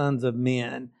with the sons of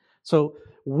men. So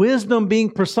wisdom being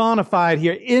personified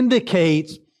here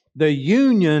indicates the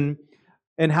union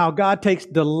and how God takes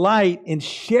delight in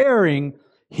sharing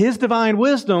His divine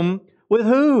wisdom with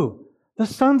who? The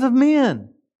sons of men.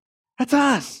 That's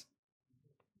us.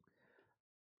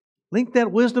 Link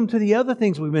that wisdom to the other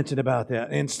things we mentioned about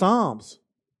that in Psalms.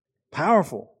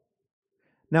 Powerful.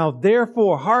 Now,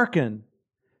 therefore, hearken,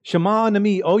 Shema unto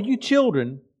me, O you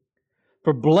children,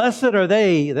 for blessed are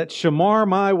they that shamar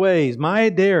my ways, my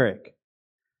Derek.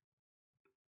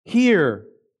 Hear,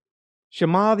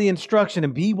 Shema the instruction,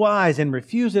 and be wise, and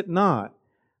refuse it not.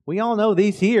 We all know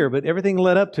these here, but everything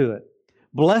led up to it.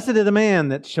 Blessed is the man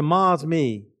that shamas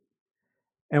me,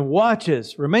 and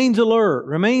watches, remains alert,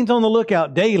 remains on the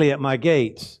lookout daily at my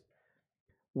gates,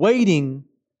 waiting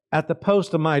at the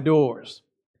post of my doors.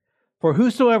 For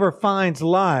whosoever finds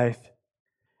life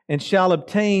and shall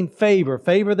obtain favor,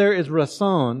 favor there is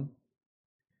rason,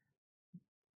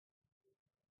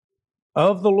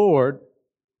 of the Lord.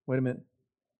 Wait a minute.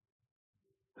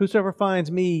 Whosoever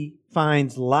finds me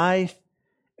finds life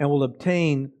and will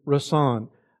obtain rason,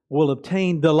 will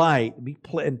obtain delight,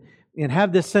 and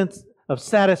have this sense of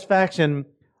satisfaction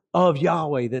of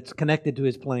Yahweh that's connected to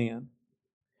His plan.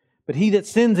 But he that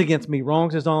sins against me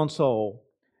wrongs his own soul,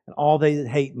 and all they that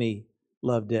hate me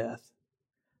love death.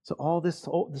 So all this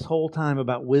whole time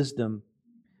about wisdom,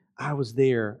 I was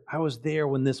there. I was there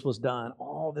when this was done.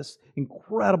 All this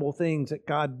incredible things that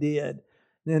God did.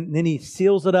 Then He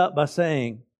seals it up by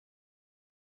saying,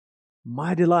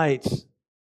 my delights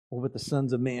were with the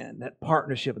sons of men. That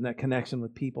partnership and that connection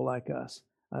with people like us.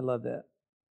 I love that.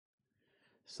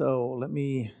 So let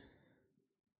me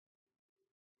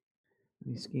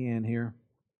scan here.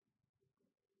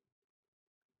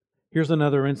 Here's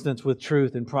another instance with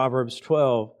truth in Proverbs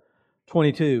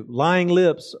 12:22. Lying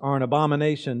lips are an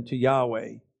abomination to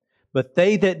Yahweh, but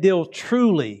they that deal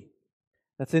truly,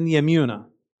 that's in the Emunah,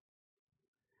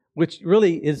 which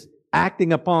really is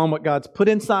acting upon what God's put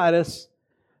inside us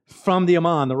from the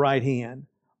Aman, the right hand,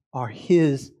 are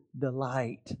His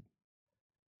delight.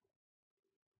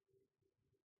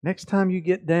 Next time you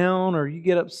get down or you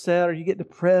get upset or you get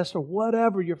depressed or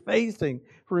whatever you're facing,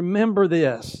 remember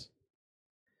this.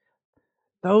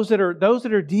 Those that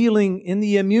are dealing in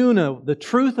the Emunah, the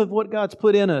truth of what God's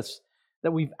put in us,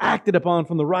 that we've acted upon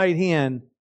from the right hand,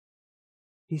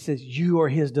 He says, you are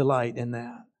His delight in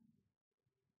that.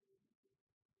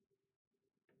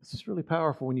 This is really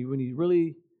powerful when you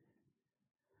really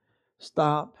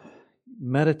stop,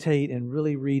 meditate, and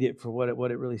really read it for what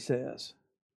it really says.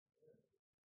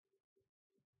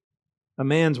 A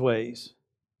man's ways.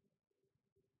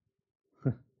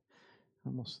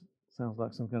 Almost sounds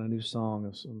like some kind of new song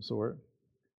of some sort.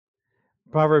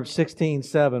 Proverbs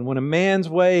 16:7. When a man's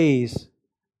ways,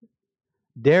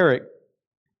 Derek,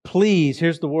 please,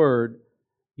 here's the word,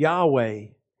 Yahweh,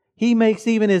 he makes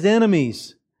even his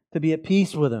enemies to be at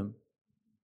peace with him.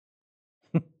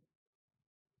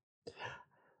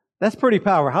 That's pretty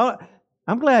powerful.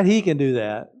 I'm glad he can do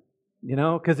that,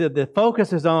 because the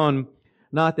focus is on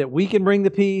not that we can bring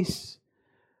the peace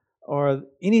or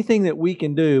anything that we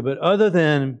can do, but other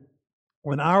than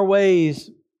when our ways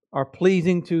are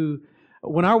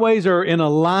when our ways are in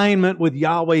alignment with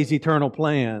Yahweh's eternal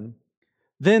plan,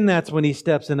 then that's when He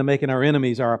steps into making our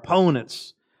enemies, our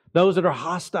opponents, those that are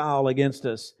hostile against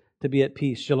us, to be at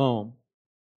peace. Shalom.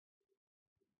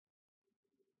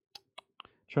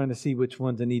 Trying to see which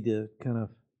ones I need to kind of,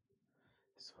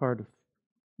 it's hard to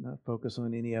not focus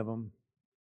on any of them.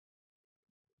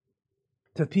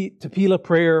 Tefillah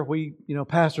prayer,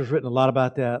 Pastor's written a lot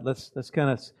about that. Let's kind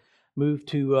of move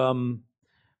to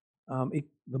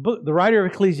the writer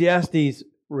of Ecclesiastes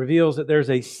reveals that there's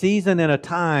a season and a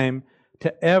time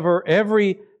to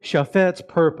every shafet's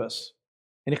purpose.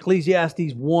 In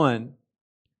Ecclesiastes 1,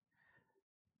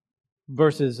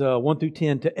 verses 1 through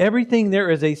 10, to everything there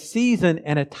is a season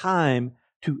and a time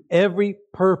to every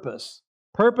purpose.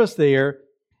 Purpose there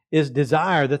is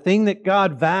desire, the thing that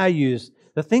God values,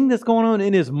 the thing that's going on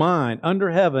in His mind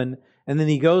under heaven, and then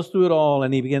He goes through it all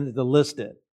and He begins to list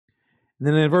it. And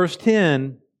then in verse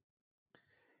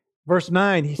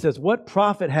 9, He says, what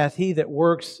profit hath he that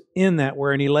works in that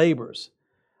wherein he labors?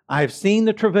 I have seen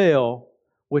the travail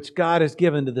which God has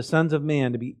given to the sons of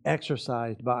man to be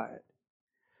exercised by it.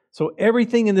 So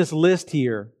everything in this list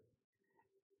here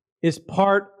is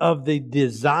part of the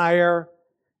desire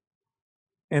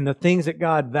and the things that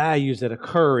God values that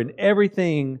occur in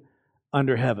everything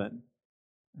under heaven.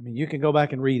 I mean, you can go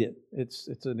back and read it.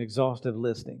 It's an exhaustive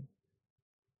listing.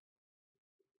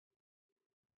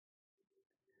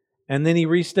 And then he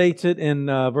restates it in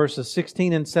verses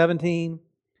 16 and 17.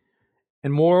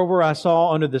 And moreover, I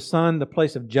saw under the sun the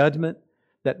place of judgment,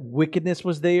 that wickedness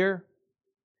was there,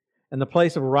 and the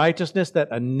place of righteousness,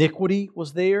 that iniquity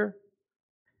was there.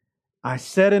 I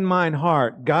said in mine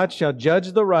heart, God shall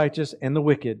judge the righteous and the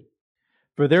wicked.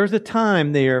 For there is a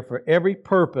time there for every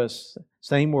purpose,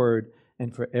 same word,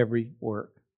 and for every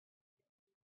work.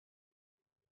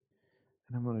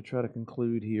 And I'm going to try to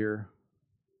conclude here.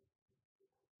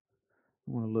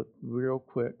 I want to look real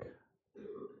quick.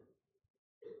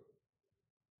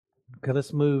 Okay,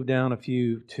 let's move down a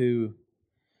few to.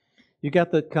 You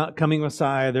got the coming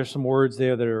Messiah. There's some words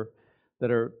there that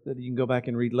you can go back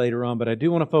and read later on. But I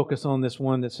do want to focus on this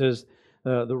one that says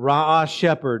the Ra'ah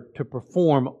shepherd to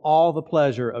perform all the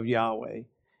pleasure of Yahweh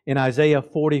in Isaiah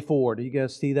 44. Do you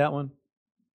guys see that one?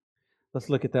 Let's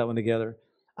look at that one together.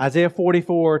 Isaiah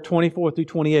 44, 24 through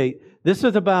 28. This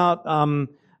is about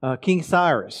King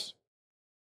Cyrus.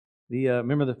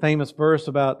 Remember the famous verse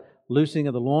about loosing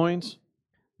of the loins?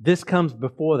 This comes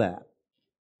before that.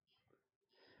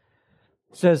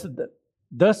 It says,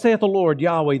 thus saith the Lord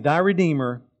Yahweh, thy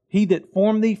Redeemer, He that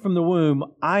formed thee from the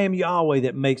womb, I am Yahweh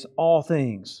that makes all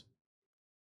things,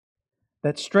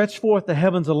 that stretch forth the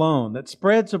heavens alone, that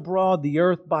spreads abroad the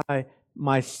earth by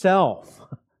myself.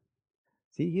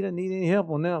 See, He doesn't need any help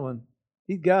on that one.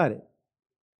 He's got it.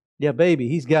 Yeah, baby,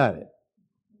 He's got it.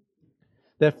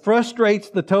 That frustrates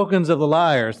the tokens of the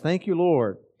liars. Thank you,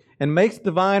 Lord. And makes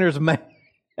diviners mad.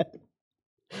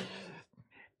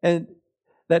 And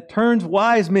that turns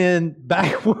wise men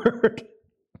backward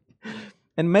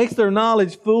and makes their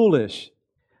knowledge foolish.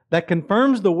 That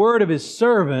confirms the word of His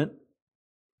servant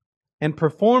and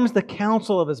performs the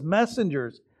counsel of His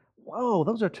messengers. Whoa,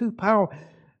 those are two powerful.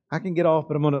 I can get off,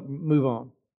 but I'm going to move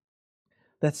on.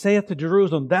 That saith to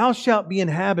Jerusalem, thou shalt be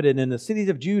inhabited, in the cities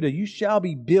of Judah you shall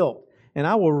be built, and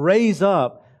I will raise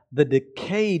up the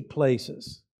decayed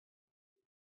places.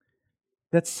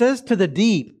 That says to the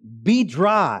deep, be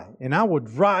dry, and I will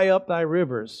dry up thy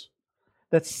rivers.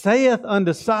 That saith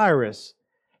unto Cyrus,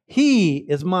 He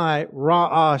is my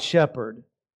Ra'ah shepherd,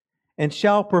 and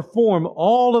shall perform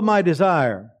all of my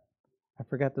desire.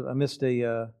 I missed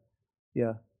a,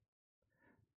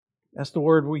 that's the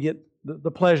word we get,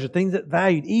 the pleasure, things that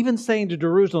valued. Even saying to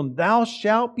Jerusalem, thou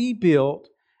shalt be built,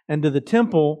 and to the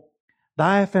temple,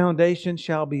 thy foundation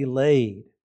shall be laid.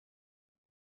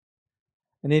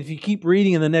 And if you keep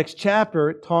reading in the next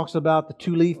chapter, it talks about the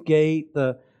two-leaf gate,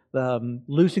 the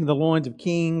loosing the loins of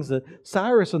kings, the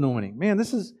Cyrus anointing. Man,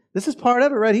 this is part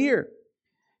of it right here.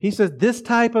 He says this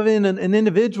type of an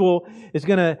individual is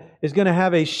going to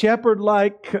have a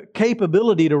shepherd-like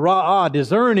capability to Ra'ah,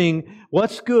 discerning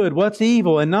what's good, what's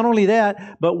evil, and not only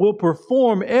that, but will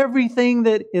perform everything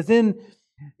that is in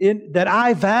that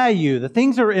I value, the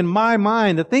things that are in my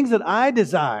mind, the things that I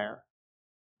desire.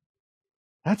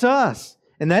 That's us.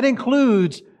 And that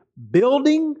includes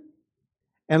building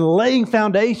and laying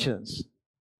foundations,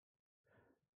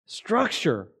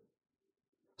 structure,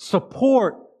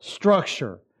 support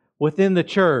structure within the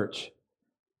church,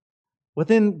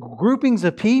 within groupings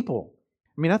of people.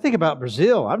 I mean, I think about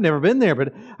Brazil. I've never been there,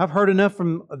 but I've heard enough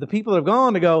from the people that have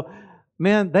gone to go,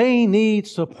 man, they need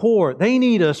support. They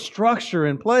need a structure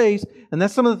in place, and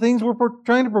that's some of the things we're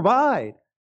trying to provide.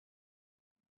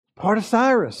 Part of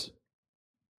Cyrus.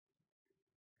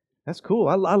 That's cool.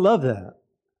 I love that.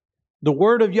 The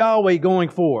word of Yahweh going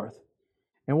forth.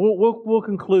 And we'll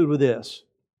conclude with this.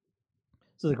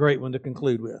 This is a great one to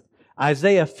conclude with.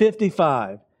 Isaiah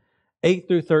 55, 8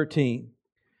 through 13.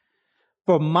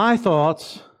 For my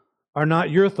thoughts are not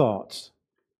your thoughts,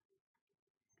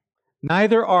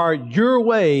 neither are your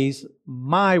ways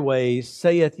my ways,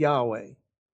 saith Yahweh.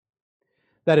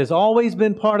 That has always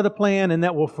been part of the plan, and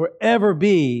that will forever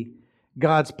be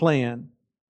God's plan.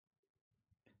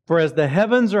 For as the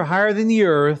heavens are higher than the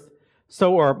earth,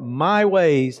 so are my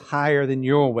ways higher than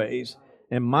your ways,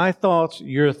 and my thoughts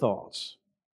your thoughts.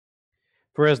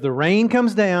 For as the rain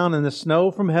comes down and the snow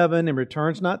from heaven and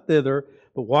returns not thither,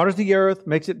 but waters the earth,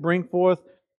 makes it bring forth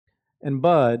and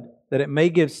bud, that it may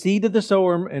give seed to the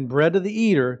sower and bread to the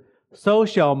eater, so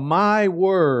shall my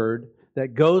word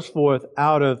that goes forth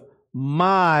out of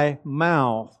my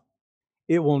mouth.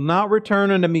 It will not return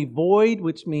unto me void,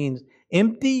 which means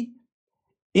empty,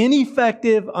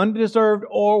 ineffective, undeserved,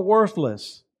 or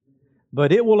worthless.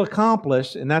 But it will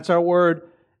accomplish, and that's our word,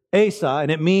 asa,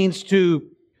 and it means to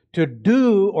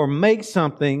do or make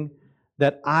something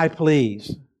that I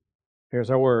please. Here's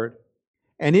our word.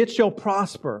 And it shall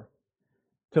prosper,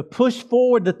 to push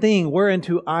forward the thing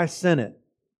whereunto I sent it.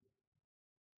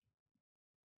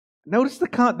 Notice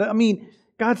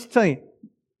God's saying,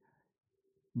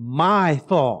 my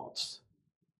thoughts,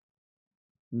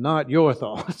 not your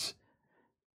thoughts.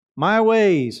 My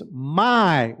ways,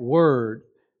 my word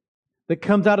that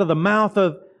comes out of the mouth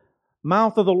of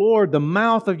the Lord. The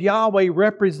mouth of Yahweh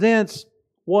represents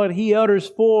what He utters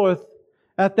forth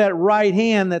at that right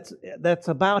hand that's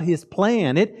about His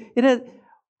plan.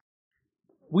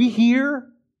 We hear,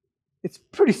 it's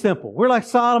pretty simple. We're like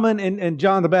Solomon and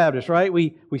John the Baptist, right?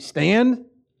 We stand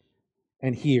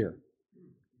and hear.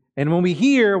 And when we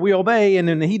hear, we obey, and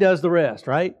then He does the rest,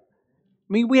 right?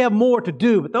 We have more to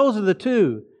do, but those are the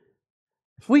two.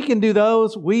 If we can do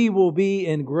those, we will be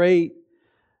in great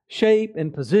shape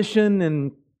and position,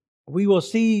 and we will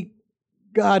see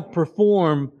God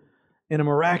perform in a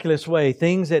miraculous way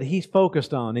things that He's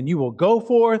focused on. And you will go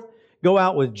forth, go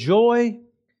out with joy,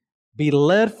 be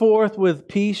led forth with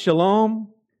peace, shalom.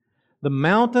 The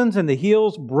mountains and the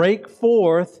hills break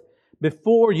forth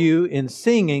before you in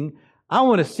singing. I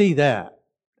want to see that.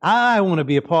 I want to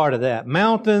be a part of that.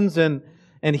 Mountains and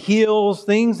hills,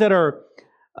 things that are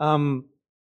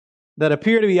that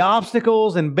appear to be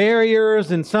obstacles and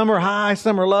barriers, and some are high,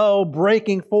 some are low,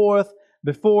 breaking forth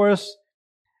before us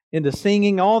into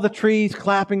singing. All the trees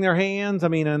clapping their hands. I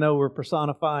know we're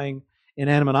personifying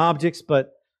inanimate objects,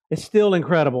 but it's still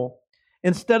incredible.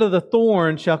 Instead of the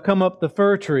thorn shall come up the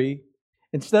fir tree.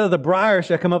 Instead of the briar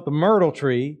shall come up the myrtle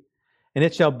tree. And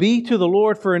it shall be to the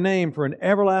Lord for a name, for an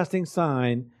everlasting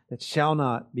sign that shall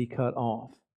not be cut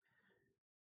off.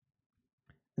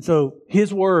 And so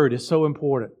His word is so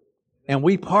important. And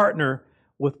we partner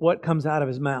with what comes out of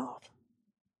His mouth.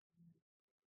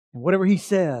 And whatever He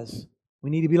says, we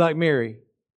need to be like Mary.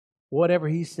 Whatever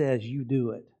He says, you do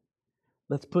it.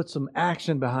 Let's put some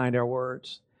action behind our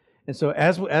words. And so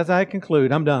as I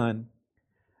conclude, I'm done.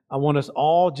 I want us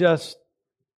all just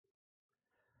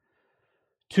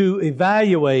to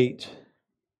evaluate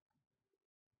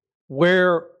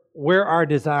where our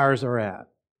desires are at.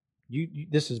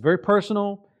 This is very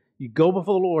personal. You go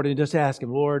before the Lord and just ask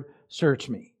Him, Lord, search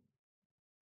me.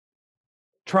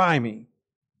 Try me.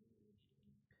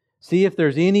 See if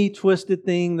there's any twisted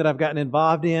thing that I've gotten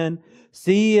involved in.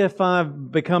 See if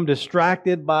I've become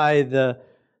distracted by the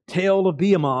tail of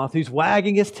Behemoth who's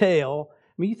wagging his tail.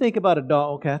 You think about a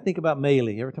dog. Okay, I think about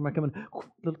Maylee. Every time I come in,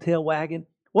 little tail wagging.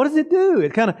 What does it do?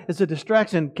 It's a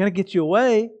distraction, kind of gets you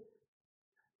away.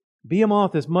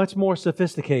 Behemoth is much more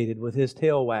sophisticated with his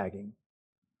tail wagging.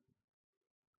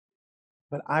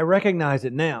 But I recognize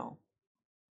it now.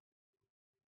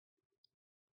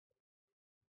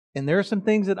 And there are some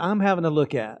things that I'm having to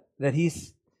look at that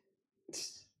He's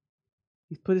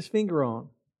put His finger on.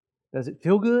 Does it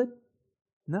feel good?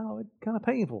 No, it's kind of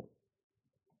painful.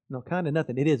 No, kind of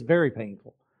nothing. It is very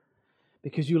painful.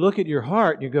 Because you look at your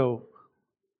heart and you go,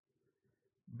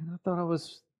 I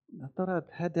thought I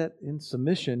had that in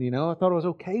submission, I thought I was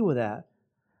okay with that.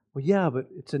 Well, yeah, but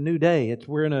it's a new day.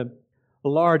 We're in a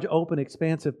large, open,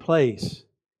 expansive place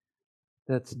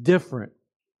that's different.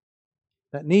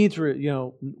 That needs,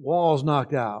 walls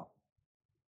knocked out.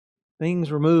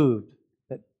 Things removed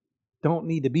that don't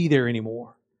need to be there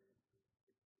anymore.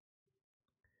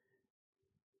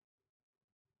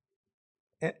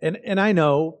 And I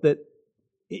know that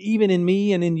even in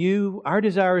me and in you, our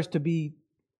desire is to be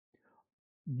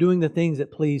doing the things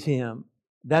that please Him.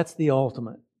 That's the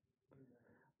ultimate.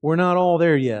 We're not all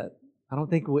there yet. I don't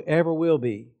think we ever will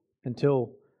be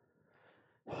until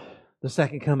the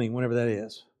second coming, whenever that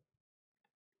is.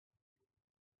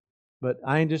 But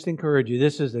I just encourage you.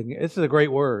 This is a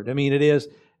great word. It is.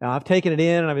 Now, I've taken it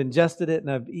in and I've ingested it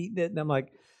and I've eaten it, and I'm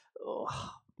like, oh,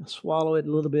 I swallow it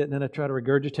a little bit, and then I try to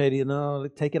regurgitate it. No,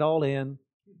 take it all in.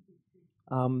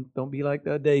 Don't be like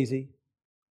Daisy.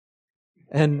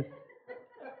 And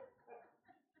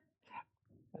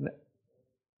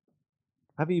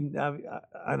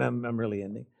I'm really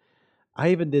ending. I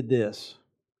even did this.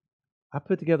 I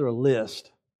put together a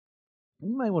list.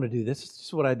 You might want to do this. This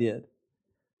is what I did.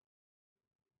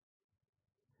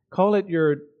 Call it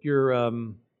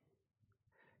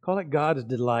call it God's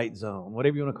delight zone,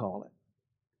 whatever you want to call it.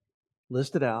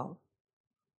 List it out.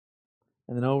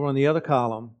 And then over on the other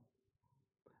column,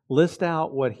 list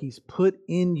out what He's put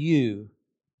in you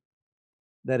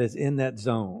that is in that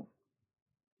zone.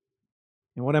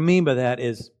 And what I mean by that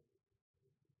is,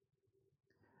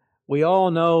 we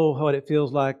all know what it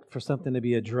feels like for something to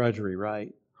be a drudgery,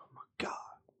 right? Oh my God,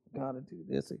 I gotta do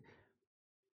this.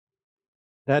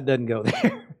 That doesn't go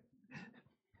there.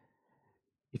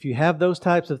 If you have those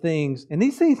types of things, and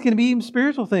these things can be even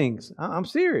spiritual things. I'm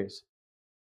serious.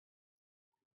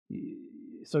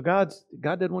 So God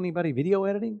doesn't want anybody video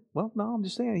editing? Well, no, I'm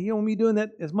just saying He don't want me doing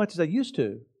that as much as I used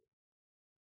to.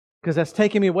 Because that's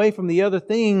taking me away from the other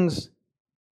things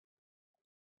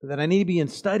that I need to be in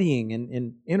studying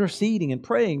and interceding and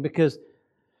praying. Because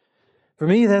for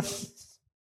me, that's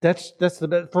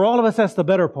for all of us, that's the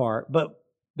better part. But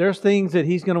there's things that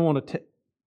He's going to want to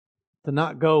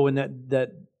not go in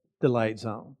that delight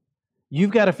zone.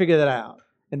 You've got to figure that out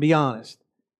and be honest.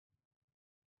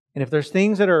 And if there's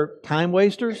things that are time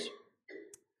wasters,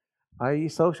 i.e.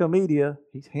 social media,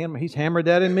 he's hammered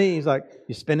that in me. He's like,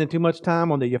 you're spending too much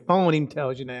time on your phone, even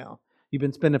tells you now. You've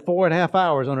been spending 4.5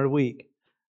 hours on it a week.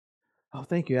 Oh,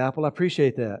 thank you, Apple. I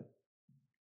appreciate that.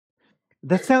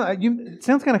 It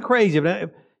sounds kind of crazy,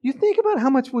 but you think about how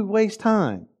much we waste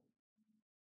time.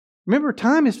 Remember,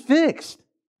 time is fixed.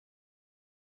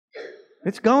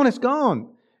 It's gone, it's gone.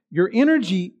 Your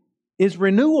energy is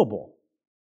renewable.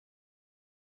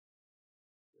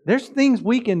 There's things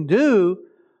we can do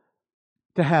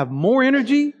to have more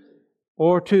energy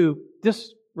or to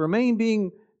just remain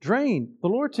being drained. The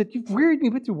Lord said, you've wearied me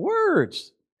with your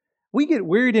words. We get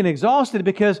wearied and exhausted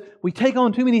because we take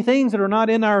on too many things that are not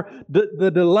in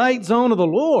the delight zone of the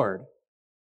Lord.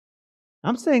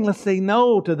 I'm saying let's say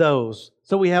no to those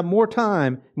so we have more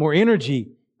time, more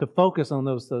energy to focus on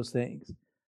those things.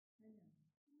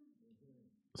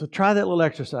 So try that little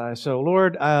exercise. So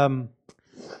Lord, I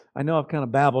know I've kind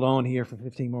of babbled on here for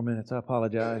 15 more minutes. I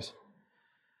apologize.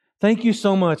 Thank you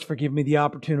so much for giving me the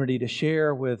opportunity to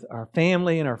share with our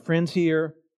family and our friends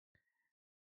here.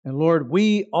 And Lord,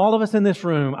 all of us in this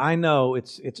room, I know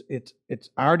it's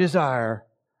our desire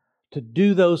to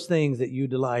do those things that you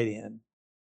delight in.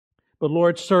 But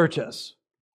Lord, search us,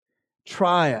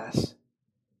 try us,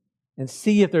 and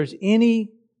see if there's any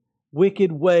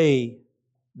wicked way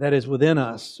that is within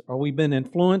us, or we've been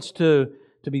influenced to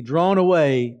be drawn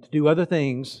away to do other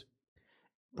things.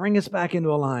 Bring us back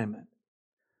into alignment.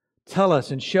 Tell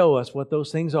us and show us what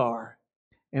those things are.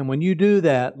 And when you do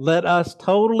that, let us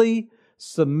totally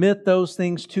submit those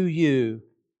things to you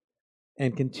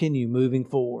and continue moving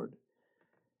forward.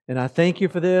 And I thank you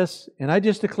for this. And I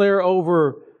just declare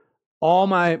over all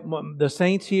the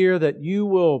saints here that you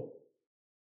will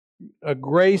a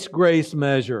grace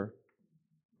measure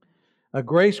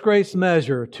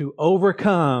to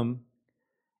overcome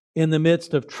in the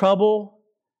midst of trouble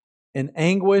and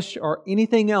anguish or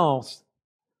anything else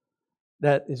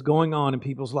that is going on in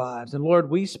people's lives. And Lord,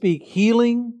 we speak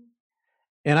healing,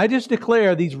 and I just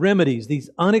declare these remedies, these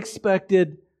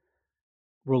unexpected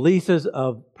releases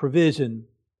of provision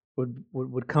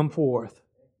would come forth.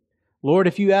 Lord,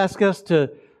 if you ask us to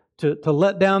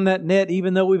let down that net,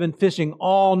 even though we've been fishing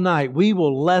all night, we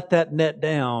will let that net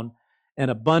down and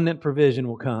abundant provision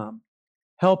will come.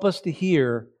 Help us to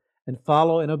hear and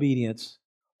follow in obedience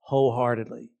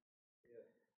wholeheartedly.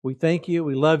 We thank you,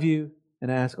 we love you,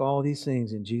 and ask all these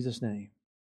things in Jesus' name.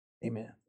 Amen.